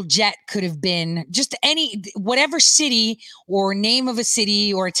little jet could have been, just whatever city or name of a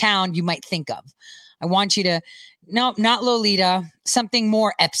city or a town you might think of. I want you to, no, not Lolita, something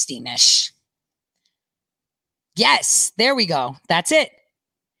more Epstein-ish. Yes, there we go. That's it.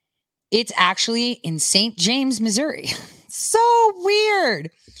 It's actually in St. James, Missouri. So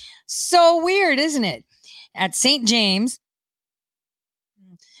weird. So weird, isn't it? At St. James,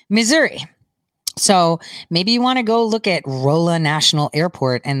 Missouri. So maybe you want to go look at Rolla National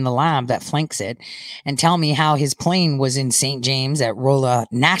Airport and the lab that flanks it and tell me how his plane was in St. James at Rolla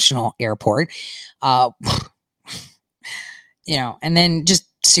National Airport. And then just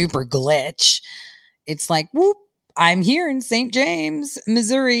super glitch. It's like, whoop, I'm here in St. James,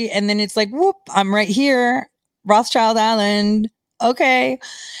 Missouri. And then it's like, whoop, I'm right here, Rothschild Island. Okay.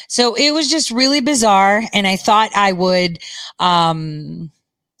 So it was just really bizarre. And I thought I would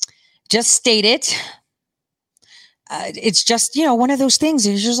just state it. It's just, one of those things.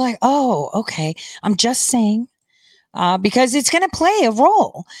 It's just like, oh, okay. I'm just saying. Because it's going to play a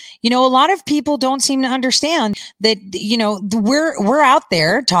role. A lot of people don't seem to understand that, we're out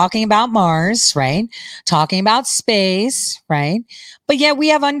there talking about Mars, right? Talking about space, right? But yet we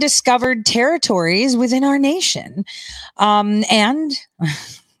have undiscovered territories within our nation. And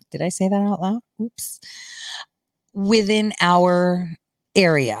did I say that out loud? Oops. Within our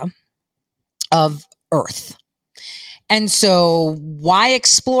area of Earth. And so why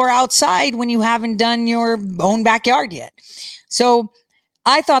explore outside when you haven't done your own backyard yet? So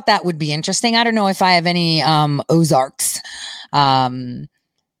I thought that would be interesting. I don't know if I have any Ozarks that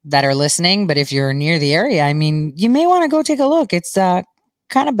are listening, but if you're near the area, I mean, you may want to go take a look. It's kind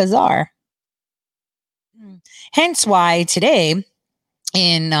of bizarre. Hence why today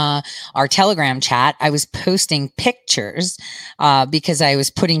in our Telegram chat, I was posting pictures because I was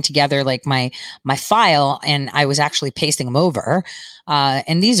putting together like my file, and I was actually pasting them over.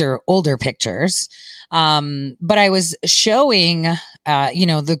 And these are older pictures. But I was showing,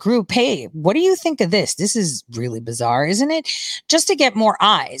 the group, hey, what do you think of this? This is really bizarre, isn't it? Just to get more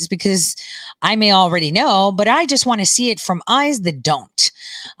eyes, because I may already know, but I just want to see it from eyes that don't.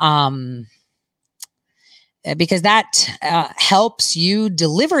 Because that helps you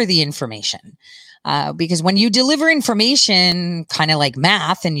deliver the information. Because when you deliver information, kind of like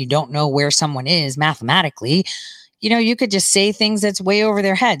math, and you don't know where someone is mathematically, you could just say things that's way over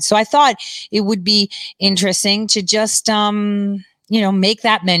their head. So I thought it would be interesting to just, make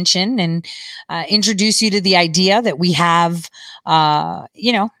that mention and introduce you to the idea that we have,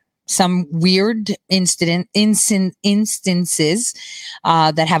 some weird instances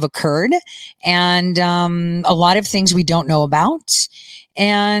that have occurred, and a lot of things we don't know about,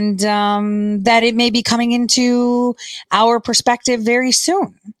 and that it may be coming into our perspective very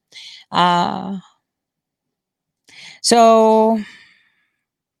soon. So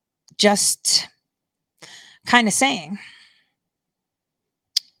just kind of saying,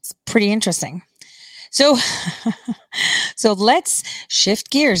 it's pretty interesting. So let's shift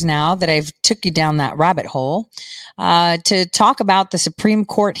gears now that I've took you down that rabbit hole to talk about the Supreme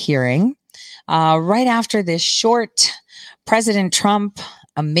Court hearing right after this short President Trump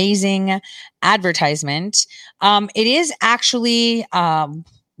amazing advertisement. It is actually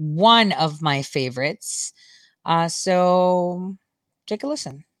one of my favorites. So take a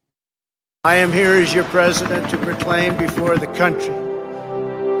listen. I am here as your president to proclaim before the country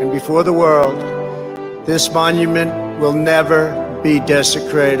and before the world, this monument will never be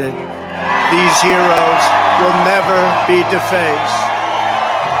desecrated. These heroes will never be defaced.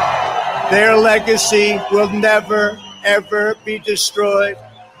 Their legacy will never, ever be destroyed.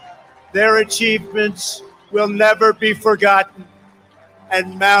 Their achievements will never be forgotten.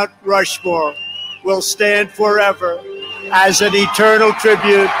 And Mount Rushmore will stand forever as an eternal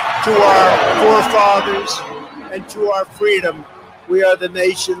tribute to our forefathers and to our freedom. We are the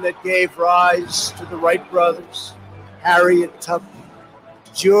nation that gave rise to the Wright brothers, Harriet Tubman,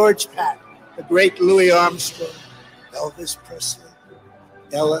 George Patton, the great Louis Armstrong, Elvis Presley,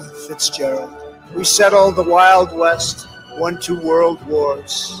 Ella Fitzgerald. We settled the Wild West, won 2 world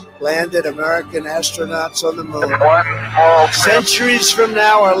wars, landed American astronauts on the moon. Centuries from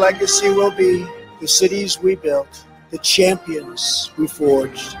now, our legacy will be the cities we built, the champions we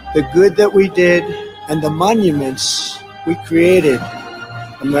forged, the good that we did, and the monuments we created.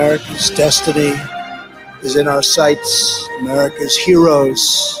 America's destiny is in our sights. America's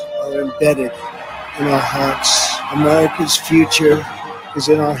heroes are embedded in our hearts. America's future is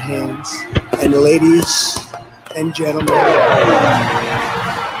in our hands. And ladies and gentlemen,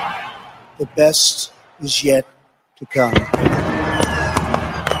 the best is yet to come.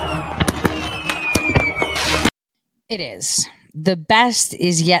 It is. The best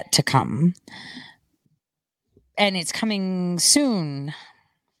is yet to come. And it's coming soon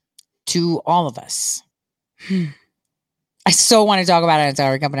to all of us. I so want to talk about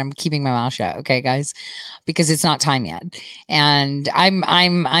Antarctica, but I'm keeping my mouth shut. Okay, guys, because it's not time yet. And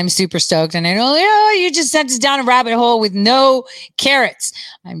I'm super stoked. And I know, you just sent us down a rabbit hole with no carrots.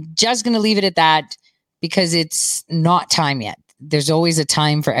 I'm just going to leave it at that because it's not time yet. There's always a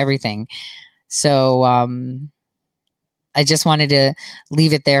time for everything. So, I just wanted to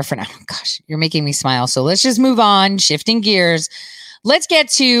leave it there for now. Gosh, you're making me smile. So let's just move on, shifting gears. Let's get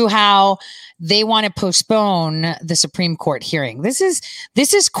to how they want to postpone the Supreme Court hearing. This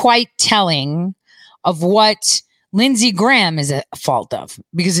is quite telling of what Lindsey Graham is at fault of,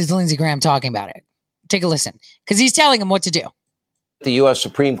 because it's Lindsey Graham talking about it. Take a listen, because he's telling him what to do. The U.S.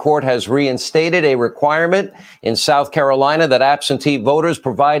 Supreme Court has reinstated a requirement in South Carolina that absentee voters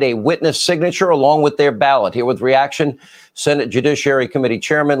provide a witness signature along with their ballot. Here with reaction, Senate Judiciary Committee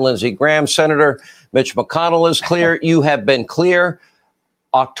Chairman Lindsey Graham. Senator Mitch McConnell is clear. You have been clear.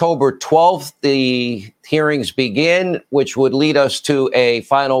 October 12th, the hearings begin, which would lead us to a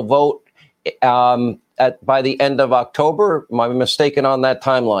final vote by the end of October. Am I mistaken on that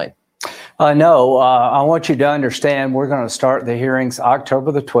timeline? No, I want you to understand we're going to start the hearings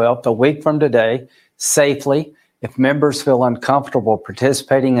October the 12th, a week from today, safely. If members feel uncomfortable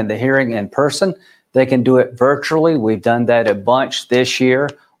participating in the hearing in person, they can do it virtually. We've done that a bunch this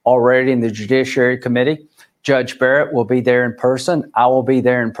year already in the Judiciary Committee. Judge Barrett will be there in person. I will be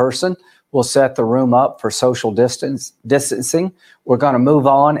there in person. We'll set the room up for social distancing. We're going to move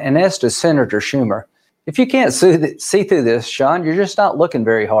on. And as to Senator Schumer, if you can't see through this, Sean, you're just not looking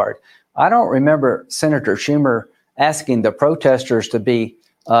very hard. I don't remember Senator Schumer asking the protesters to be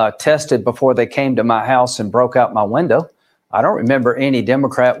tested before they came to my house and broke out my window. I don't remember any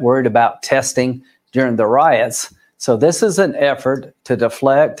Democrat worried about testing during the riots. So this is an effort to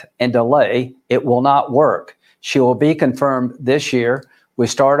deflect and delay. It will not work. She will be confirmed this year. We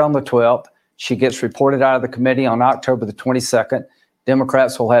start on the 12th. She gets reported out of the committee on October the 22nd.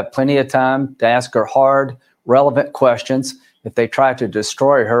 Democrats will have plenty of time to ask her hard, relevant questions. If they try to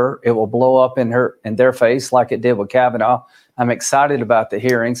destroy her, it will blow up in their face like it did with Kavanaugh. I'm excited about the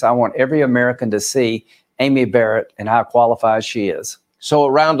hearings. I want every American to see Amy Barrett and how qualified she is. So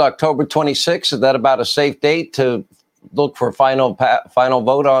around October 26th, is that about a safe date to look for final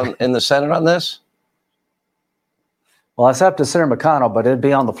vote in the Senate on this? Well, it's up to Senator McConnell, but it'd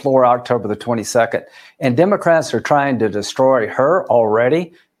be on the floor October the 22nd. And Democrats are trying to destroy her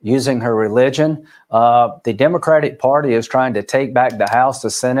already using her religion. The Democratic Party is trying to take back the House,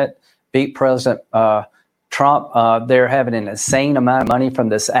 the Senate, beat President Trump. They're having an insane amount of money from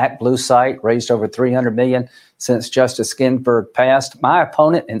this Act Blue site, raised over $300 million since Justice Ginsburg passed. My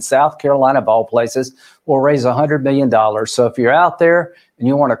opponent in South Carolina, of all places, will raise $100 million. So if you're out there and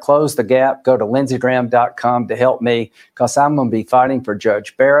you want to close the gap, go to lindseygraham.com to help me, because I'm going to be fighting for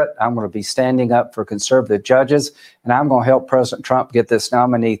Judge Barrett. I'm going to be standing up for conservative judges, and I'm going to help President Trump get this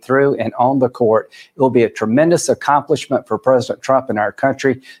nominee through and on the court. It will be a tremendous accomplishment for President Trump and our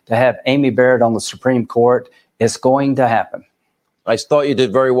country to have Amy Barrett on the Supreme Court. It's going to happen. I thought you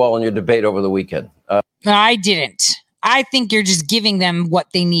did very well in your debate over the weekend. I didn't. I think you're just giving them what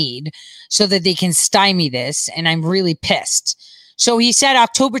they need so that they can stymie this, and I'm really pissed. So he said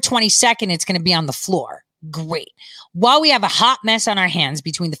October 22nd, it's going to be on the floor. Great. While we have a hot mess on our hands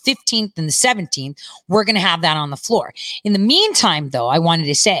between the 15th and the 17th, we're going to have that on the floor. In the meantime, though, I wanted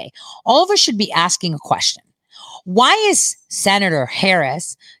to say, all of us should be asking a question. Why is Senator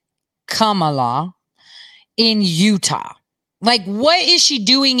Harris, Kamala, in Utah? Like, what is she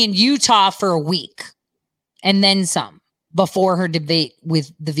doing in Utah for a week and then some before her debate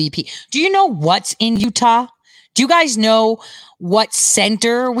with the VP? Do you know what's in Utah? Do you guys know what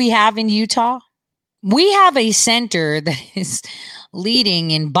center we have in Utah? We have a center that is leading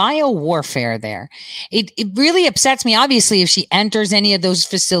in biowarfare there. It really upsets me, obviously, if she enters any of those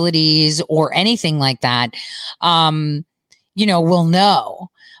facilities or anything like that, we'll know.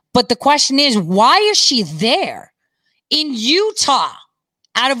 But the question is, why is she there? In Utah,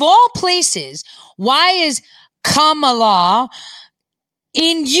 out of all places, why is Kamala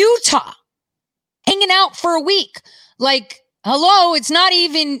in Utah hanging out for a week? Like, hello, it's not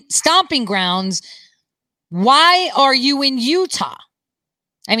even stomping grounds. Why are you in Utah?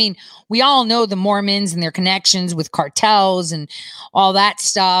 I mean, we all know the Mormons and their connections with cartels and all that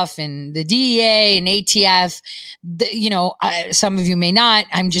stuff, and the DEA and ATF. Some of you may not.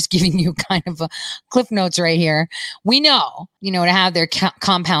 I'm just giving you kind of a cliff notes right here. We know, to have their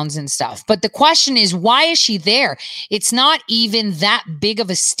compounds and stuff. But the question is, why is she there? It's not even that big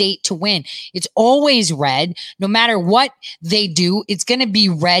of a state to win. It's always red. No matter what they do, it's going to be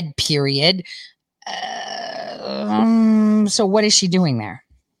red, period. So what is she doing there?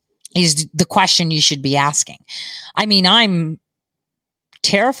 Is the question you should be asking. I mean, I'm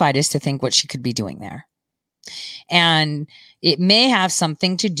terrified as to think what she could be doing there. And it may have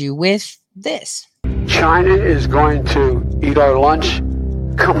something to do with this. China is going to eat our lunch?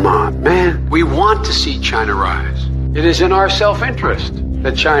 Come on, man. We want to see China rise. It is in our self-interest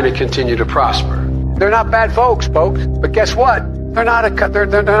that China continue to prosper. They're not bad folks, but guess what? They're not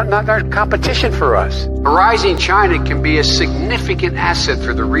a competition for us. A rising China can be a significant asset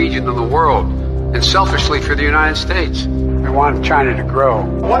for the region and the world, and selfishly for the United States. We want China to grow.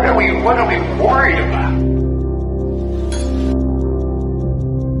 What are we worried about?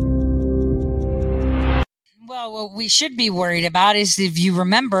 Well, what we should be worried about is, if you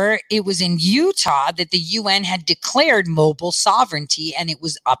remember, it was in Utah that the UN had declared mobile sovereignty, and it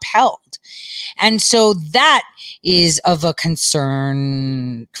was upheld. And so that is of a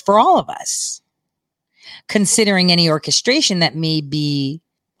concern for all of us, considering any orchestration that may be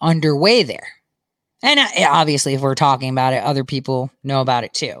underway there. And obviously, if we're talking about it, other people know about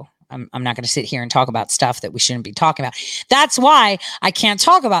it too. I'm not going to sit here and talk about stuff that we shouldn't be talking about. That's why I can't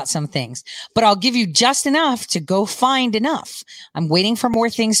talk about some things, but I'll give you just enough to go find enough. I'm waiting for more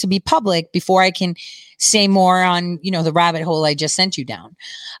things to be public before I can say more on, the rabbit hole I just sent you down.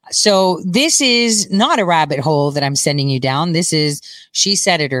 So this is not a rabbit hole that I'm sending you down. This is, she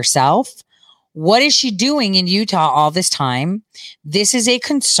said it herself. What is she doing in Utah all this time? This is a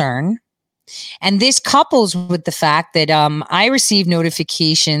concern. And this couples with the fact that I received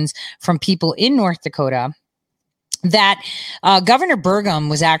notifications from people in North Dakota that Governor Burgum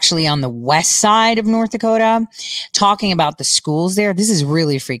was actually on the west side of North Dakota talking about the schools there. This is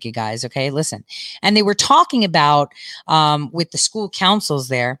really freaky, guys. Okay, listen. And they were talking about with the school councils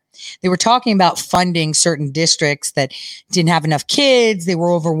there, they were talking about funding certain districts that didn't have enough kids. They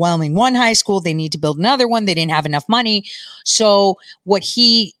were overwhelming one high school. They need to build another one. They didn't have enough money. So what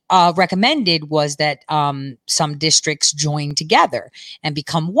he recommended was that some districts join together and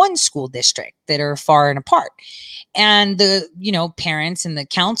become one school district that are far and apart. And the, parents and the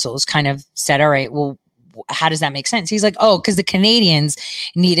councils kind of said, all right, well, how does that make sense? He's like, oh, because the Canadians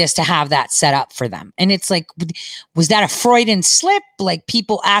need us to have that set up for them. And it's like, was that a Freudian slip? Like,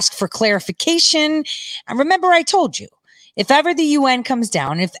 people ask for clarification. And remember, I told you, if ever the UN comes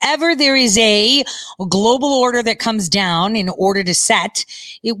down, if ever there is a global order that comes down in order to set,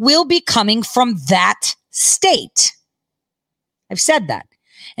 it will be coming from that state. I've said that.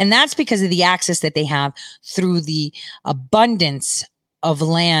 And that's because of the access that they have through the abundance of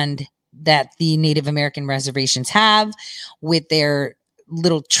land that the Native American reservations have with their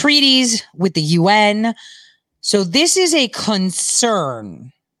little treaties with the UN. So this is a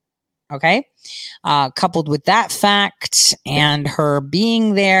concern. Okay. Coupled with that fact and her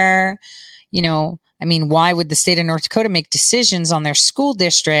being there, why would the state of North Dakota make decisions on their school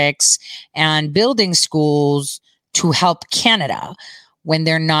districts and building schools to help Canada when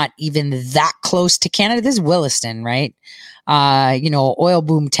they're not even that close to Canada? This is Williston, right? Oil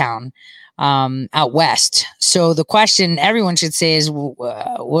boom town out west. So the question everyone should say is,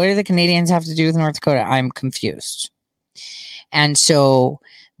 what do the Canadians have to do with North Dakota? I'm confused. And so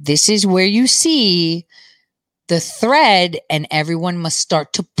this is where you see the thread, and everyone must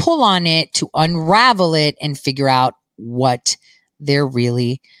start to pull on it to unravel it and figure out what they're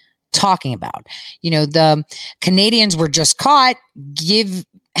really talking about. The Canadians were just caught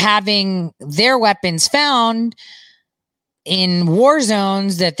having their weapons found in war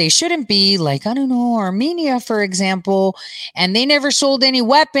zones that they shouldn't be, like, I don't know, Armenia, for example, and they never sold any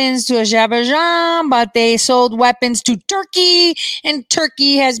weapons to Azerbaijan, but they sold weapons to Turkey, and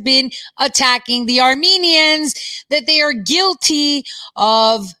Turkey has been attacking the Armenians that they are guilty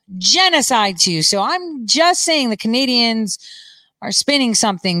of genocide to. So I'm just saying the Canadians are spinning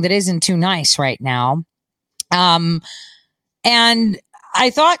something that isn't too nice right now. And I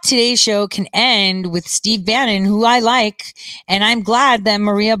thought today's show can end with Steve Bannon, who I like, and I'm glad that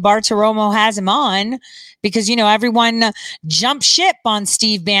Maria Bartiromo has him on because, everyone jumped ship on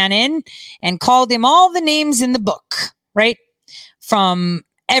Steve Bannon and called him all the names in the book, right? From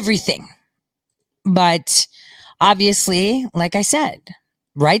everything. But obviously, like I said,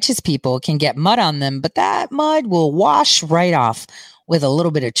 righteous people can get mud on them, but that mud will wash right off with a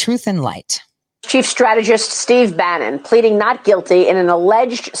little bit of truth and light. Chief Strategist Steve Bannon pleading not guilty in an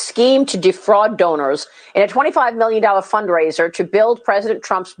alleged scheme to defraud donors in a $25 million fundraiser to build President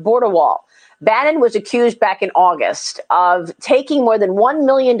Trump's border wall. Bannon was accused back in August of taking more than $1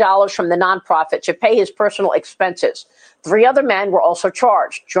 million from the nonprofit to pay his personal expenses. 3 other men were also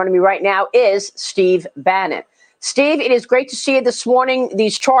charged. Joining me right now is Steve Bannon. Steve, it is great to see you this morning.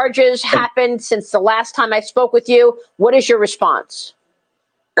 These charges happened since the last time I spoke with you. What is your response?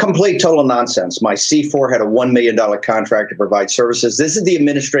 Complete total nonsense. My C4 had a $1 million contract to provide services. This is the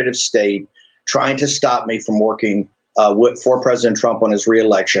administrative state trying to stop me from working for President Trump on his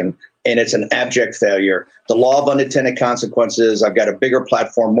reelection, and it's an abject failure. The law of unintended consequences. I've got a bigger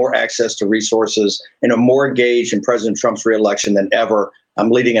platform, more access to resources, and I'm more engaged in President Trump's reelection than ever.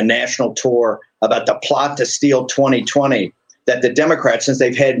 I'm leading a national tour about the plot to steal 2020 that the Democrats, since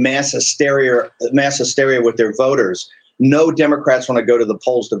they've had mass hysteria with their voters, no Democrats want to go to the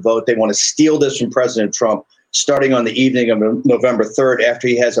polls to vote. They want to steal this from President Trump starting on the evening of November 3rd after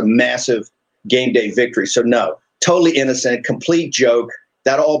he has a massive game day victory. So no, totally innocent, complete joke.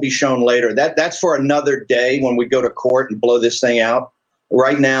 That'll all be shown later. That's for another day when we go to court and blow this thing out.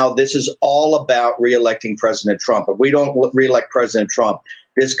 Right now, this is all about reelecting President Trump. If we don't reelect President Trump,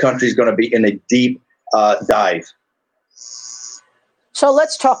 this country is going to be in a deep dive. So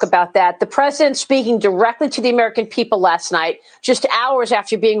let's talk about that. The president speaking directly to the American people last night, just hours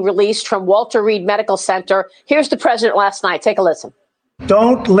after being released from Walter Reed Medical Center. Here's the president last night. Take a listen.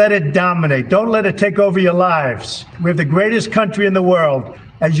 Don't let it dominate. Don't let it take over your lives. We have the greatest country in the world.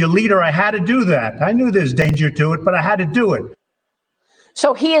 As your leader, I had to do that. I knew there's danger to it, but I had to do it.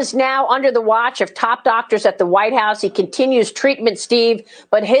 So he is now under the watch of top doctors at the White House. He continues treatment, Steve,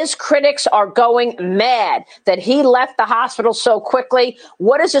 but his critics are going mad that he left the hospital so quickly.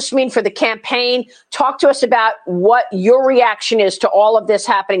 What does this mean for the campaign? Talk to us about what your reaction is to all of this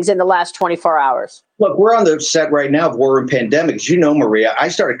happenings in the last 24 hours. Look, we're on the set right now of War Room Pandemic. As you know, Maria, I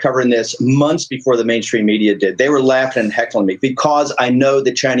started covering this months before the mainstream media did. They were laughing and heckling me because I know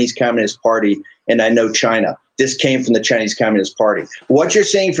the Chinese Communist Party and I know China. This came from the Chinese Communist Party. What you're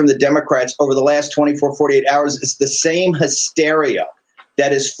seeing from the Democrats over the last 24, 48 hours is the same hysteria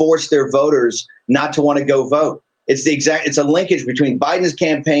that has forced their voters not to want to go vote. It's a linkage between Biden's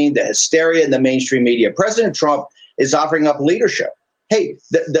campaign, the hysteria, and the mainstream media. President Trump is offering up leadership. Hey,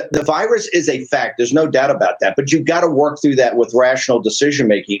 the virus is a fact. There's no doubt about that. But you've got to work through that with rational decision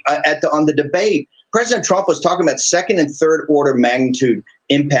making. On the debate, President Trump was talking about second and third order magnitude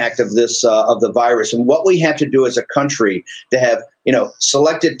impact of this of the virus, and what we have to do as a country to have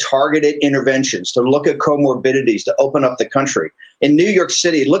selected targeted interventions to look at comorbidities to open up the country. In New York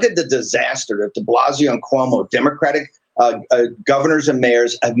City, look at the disaster that De Blasio and Cuomo, Democratic governors and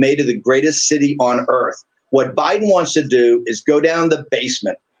mayors, have made it the greatest city on earth. What Biden wants to do is go down the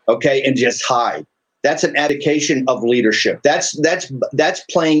basement, okay, and just hide. That's an abdication of leadership. That's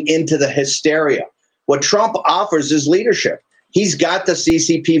playing into the hysteria. What Trump offers is leadership. He's got the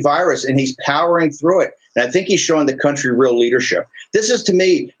CCP virus and he's powering through it. And I think he's showing the country real leadership. This is, to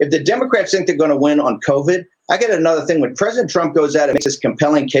me, if the Democrats think they're going to win on COVID, I get another thing. When President Trump goes out and makes this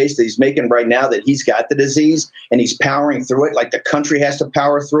compelling case that he's making right now that he's got the disease and he's powering through it, like the country has to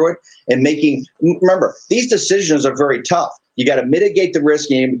power through it, and remember, these decisions are very tough. You got to mitigate the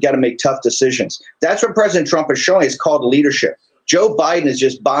risk and you got to make tough decisions. That's what President Trump is showing. It's called leadership. Joe Biden is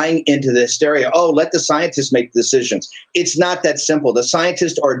just buying into the hysteria. Oh, let the scientists make decisions. It's not that simple. The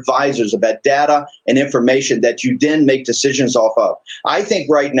scientists are advisors about data and information that you then make decisions off of. I think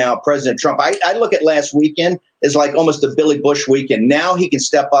right now, President Trump, I look at last weekend as like almost a Billy Bush weekend. Now he can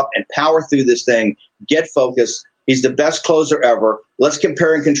step up and power through this thing, get focused. He's the best closer ever. Let's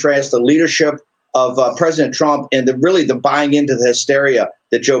compare and contrast the leadership of President Trump and the buying into the hysteria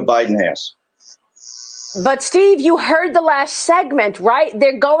that Joe Biden has. But Steve, you heard the last segment, right?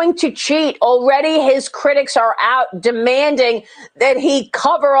 They're going to cheat. Already his critics are out demanding that he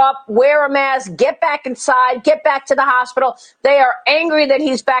cover up, wear a mask, get back inside, get back to the hospital. They are angry that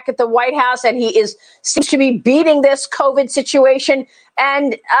he's back at the White House and he seems to be beating this COVID situation.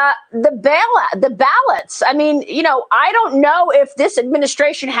 And the ballots. I mean, I don't know if this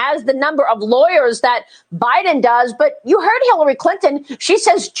administration has the number of lawyers that Biden does, but you heard Hillary Clinton. She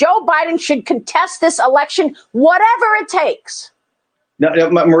says Joe Biden should contest this election, whatever it takes. No,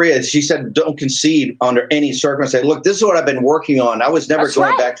 Maria, she said, don't concede under any circumstance. Look, this is what I've been working on. I was never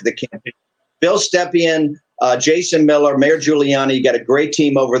going back to the campaign. Bill Stepien, Jason Miller, Mayor Giuliani, you got a great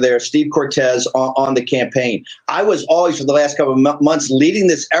team over there, Steve Cortez on the campaign. I was always, for the last couple of months, leading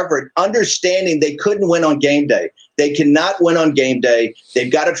this effort, understanding they couldn't win on game day. They cannot win on game day.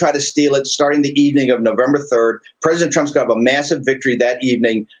 They've got to try to steal it starting the evening of November 3rd. President Trump's going to have a massive victory that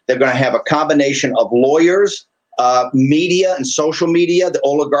evening. They're going to have a combination of lawyers, media and social media, the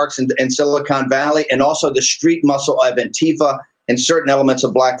oligarchs in Silicon Valley, and also the street muscle of Antifa and certain elements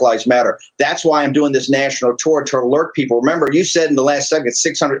of Black Lives Matter. That's why I'm doing this national tour to alert people. Remember, you said in the last segment,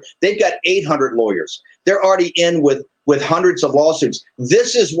 600. They've got 800 lawyers. They're already in with hundreds of lawsuits.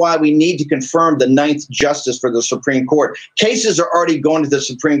 This is why we need to confirm the 9th justice for the Supreme Court. Cases are already going to the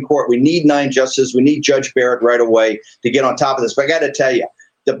Supreme Court. We need 9 justices. We need Judge Barrett right away to get on top of this. But I got to tell you,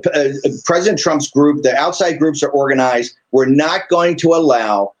 President Trump's group, the outside groups are organized. We're not going to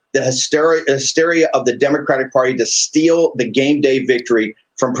allow the hysteria of the Democratic Party to steal the game day victory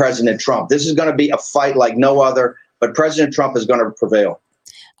from President Trump. This is going to be a fight like no other, but President Trump is going to prevail.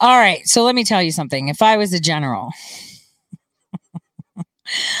 All right. So let me tell you something. If I was a general,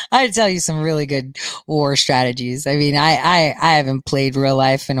 I'd tell you some really good war strategies. I mean, I haven't played real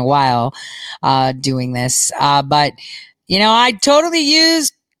life in a while doing this, but, I totally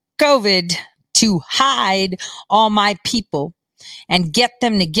used COVID to hide all my people and get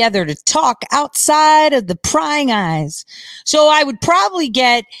them together to talk outside of the prying eyes. So I would probably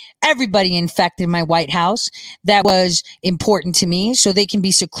get everybody infected in my White House that was important to me so they can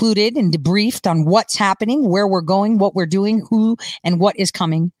be secluded and debriefed on what's happening, where we're going, what we're doing, who and what is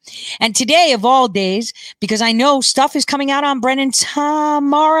coming. And today of all days, because I know stuff is coming out on Brennan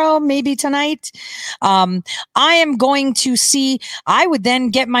tomorrow, maybe tonight, I am going to see, I would then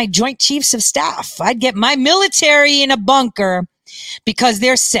get my Joint Chiefs of Staff. I'd get my military in a bunker because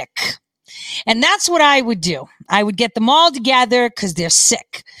they're sick. And that's what I would do. I would get them all together because they're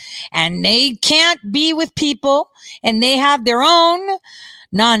sick and they can't be with people and they have their own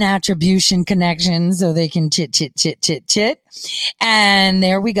non-attribution connections so they can chit. And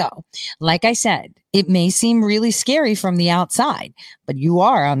there we go. Like I said, it may seem really scary from the outside, but you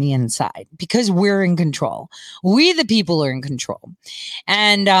are on the inside because we're in control. We, the people, are in control.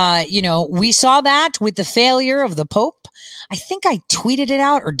 And, we saw that with the failure of the Pope. I think I tweeted it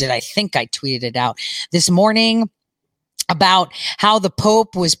out, or did I think I tweeted it out this morning about how the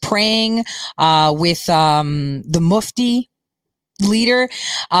Pope was praying with the Mufti leader.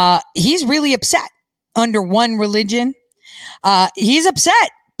 He's really upset under one religion. He's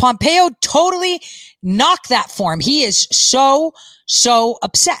upset. Pompeo totally knocked that for him. He is so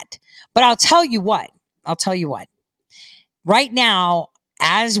upset. But I'll tell you what. Right now,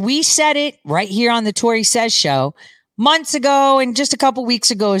 as we said it right here on the Tori Says show, months ago and just a couple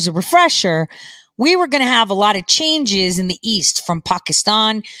weeks ago as a refresher, we were going to have a lot of changes in the East from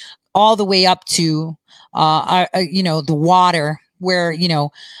Pakistan all the way up to, the water where,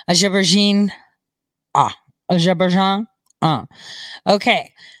 Azerbaijan.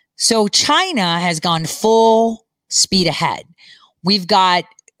 Okay. So China has gone full speed ahead. We've got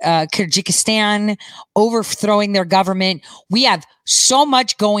Kyrgyzstan overthrowing their government. We have so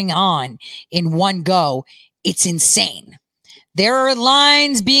much going on in one go. It's insane. There are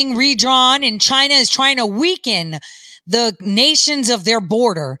lines being redrawn, and China is trying to weaken the nations of their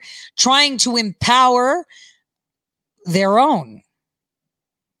border, trying to empower their own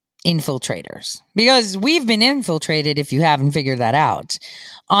infiltrators, because we've been infiltrated, if you haven't figured that out,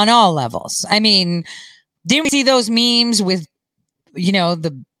 on all levels. I mean, didn't we see those memes with,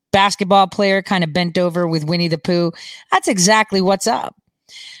 the basketball player kind of bent over with Winnie the Pooh? That's exactly what's up.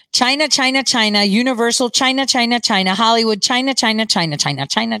 China, Universal, China, Hollywood, China.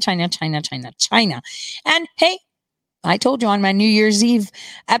 And hey, I told you on my New Year's Eve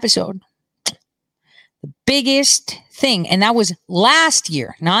episode, the biggest thing, and that was last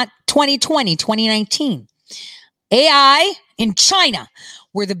year, not 2020, 2019. AI in China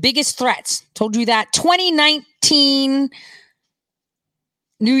were the biggest threats. Told you that 2019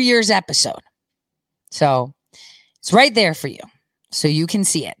 New Year's episode. So it's right there for you, so you can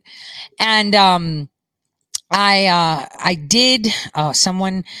see it. And I did.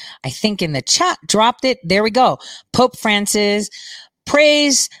 Someone, I think in the chat, dropped it. There we go. Pope Francis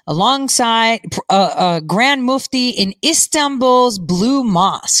prays alongside Grand Mufti in Istanbul's Blue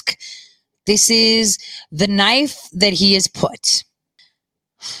Mosque. This is the knife that he has put.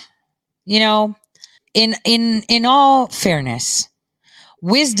 In all fairness,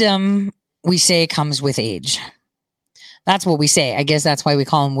 wisdom, we say, comes with age. That's what we say. I guess that's why we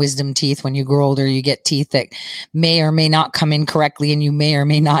call them wisdom teeth. When you grow older, you get teeth that may or may not come in correctly, and you may or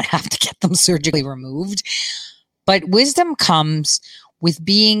may not have to get them surgically removed. But wisdom comes with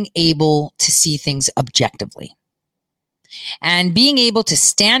being able to see things objectively and being able to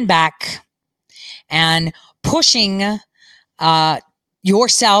stand back and pushing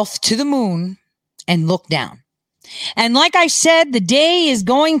yourself to the moon and look down. And like I said, the day is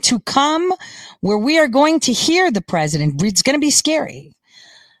going to come where we are going to hear the president. It's going to be scary.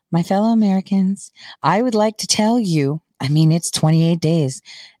 My fellow Americans, I would like to tell you, it's 28 days.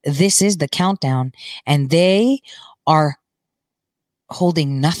 This is the countdown, and they are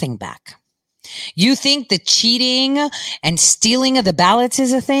holding nothing back. You think the cheating and stealing of the ballots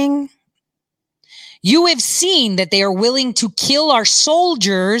is a thing? You have seen that they are willing to kill our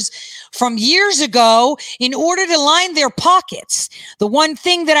soldiers from years ago in order to line their pockets. The one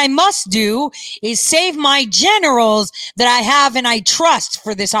thing that I must do is save my generals that I have and I trust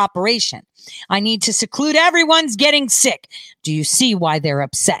for this operation. I need to seclude everyone's getting sick. Do you see why they're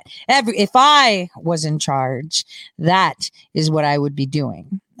upset? If I was in charge, that is what I would be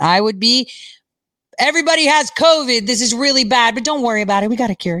doing. Everybody has COVID. This is really bad, but don't worry about it. We got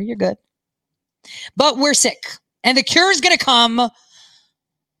a cure. You're good. But we're sick. And the cure is going to come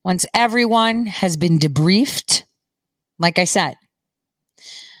once everyone has been debriefed. Like I said,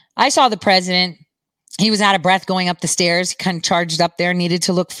 I saw the president. He was out of breath going up the stairs. He kind of charged up there, needed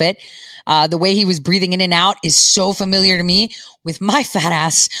to look fit. The way he was breathing in and out is so familiar to me with my fat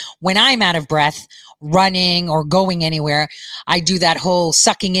ass. When I'm out of breath, running or going anywhere, I do that whole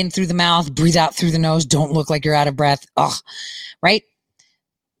sucking in through the mouth, breathe out through the nose. Don't look like you're out of breath. Ugh, right?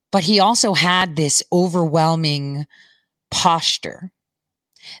 But he also had this overwhelming posture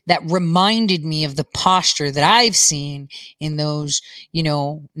that reminded me of the posture that I've seen in those,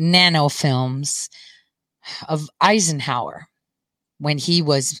 nano films of Eisenhower when he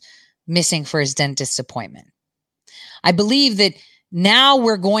was missing for his dentist's appointment. I believe that Now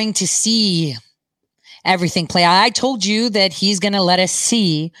we're going to see everything play out. I told you that he's going to let us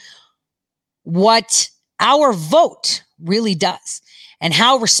see what our vote really does and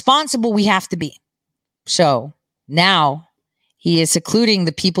how responsible we have to be. So now he is secluding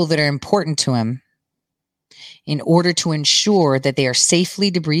the people that are important to him in order to ensure that they are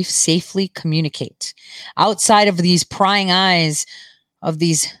safely debriefed, safely communicate. Outside of these prying eyes of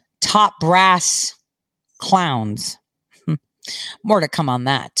these top brass clowns. More to come on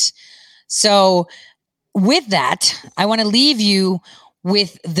that. So with that, I want to leave you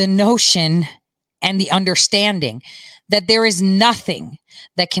with the notion and the understanding that there is nothing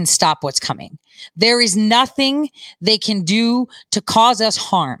that can stop what's coming. There is nothing they can do to cause us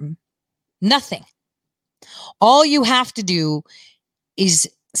harm. Nothing. All you have to do is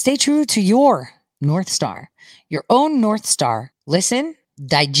stay true to your North Star, your own North Star. Listen,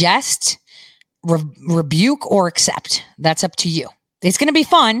 digest, rebuke, or accept. That's up to you. It's going to be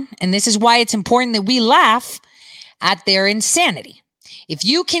fun, and this is why it's important that we laugh at their insanity. If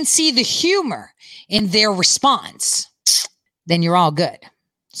you can see the humor in their response, then you're all good.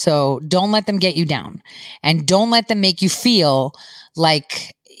 So don't let them get you down, and don't let them make you feel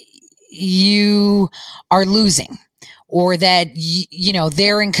like you are losing or that, you know,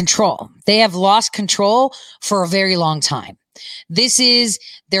 they're in control. They have lost control for a very long time. This is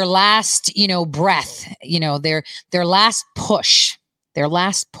their last, you know, breath, you know, their last push,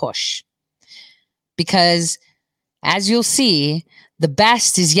 because as you'll see, the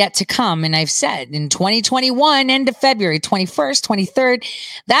best is yet to come. And I've said in 2021, end of February, 21st, 23rd,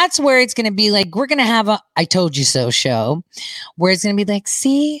 that's where it's going to be like, we're going to have a I told you so show where it's going to be like,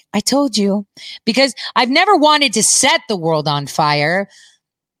 see, I told you, because I've never wanted to set the world on fire,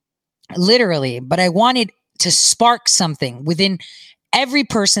 literally, but I wanted to spark something within every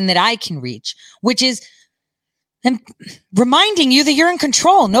person that I can reach, which is reminding you that you're in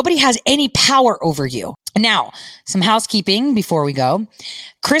control. Nobody has any power over you. Now, some housekeeping before we go.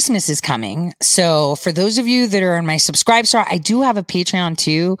 Christmas is coming. So for those of you that are on my Subscribe Star, I do have a Patreon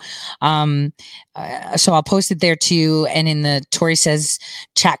too. So I'll post it there too. And in the Tori Says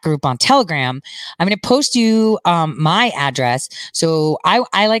chat group on Telegram, I'm going to post you my address. So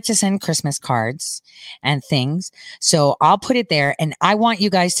I like to send Christmas cards and things. So I'll put it there, and I want you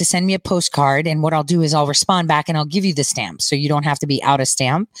guys to send me a postcard. And what I'll do is I'll respond back and I'll give you the stamp. So you don't have to be out of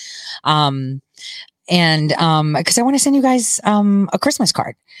stamp. And because I want to send you guys a Christmas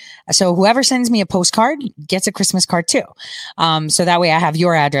card. So whoever sends me a postcard gets a Christmas card too. So that way I have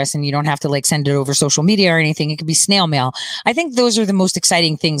your address and you don't have to like send it over social media or anything. It could be snail mail. I think those are the most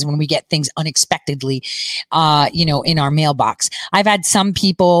exciting things when we get things unexpectedly, you know, in our mailbox. I've had some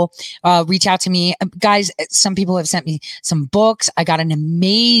people reach out to me. Guys, some people have sent me some books. I got an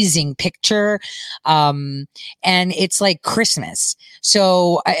amazing picture. And it's like Christmas.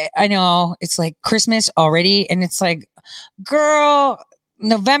 So I know it's like Christmas already. And it's like, girl,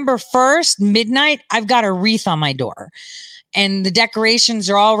 November 1st, midnight, I've got a wreath on my door. And the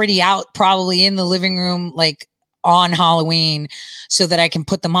decorations are already out, probably in the living room, like on Halloween, so that I can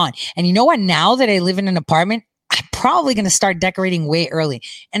put them on. And you know what? Now that I live in an apartment, I'm probably going to start decorating way early.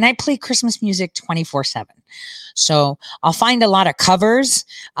 And I play Christmas music 24/7. So I'll find a lot of covers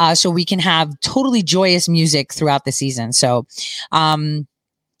so we can have totally joyous music throughout the season. So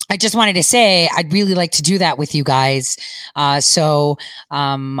I just wanted to say I'd really like to do that with you guys. So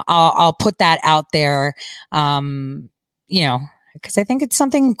I'll put that out there, you know, because I think it's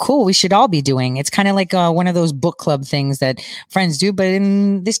something cool we should all be doing. It's kind of like one of those book club things that friends do. But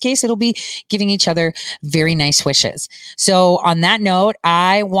in this case, it'll be giving each other very nice wishes. So on that note,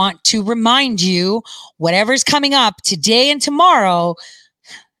 I want to remind you, whatever's coming up today and tomorrow,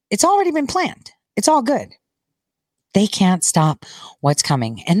 it's already been planned. It's all good. They can't stop what's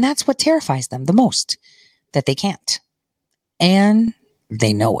coming. And that's what terrifies them the most, that they can't. And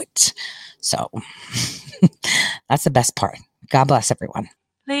they know it. So that's the best part. God bless everyone.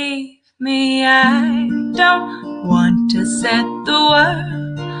 Leave me, I don't want to set the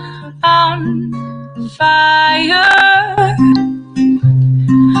world on fire.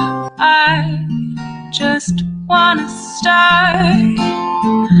 I just want to start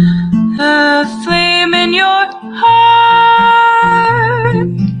a flame.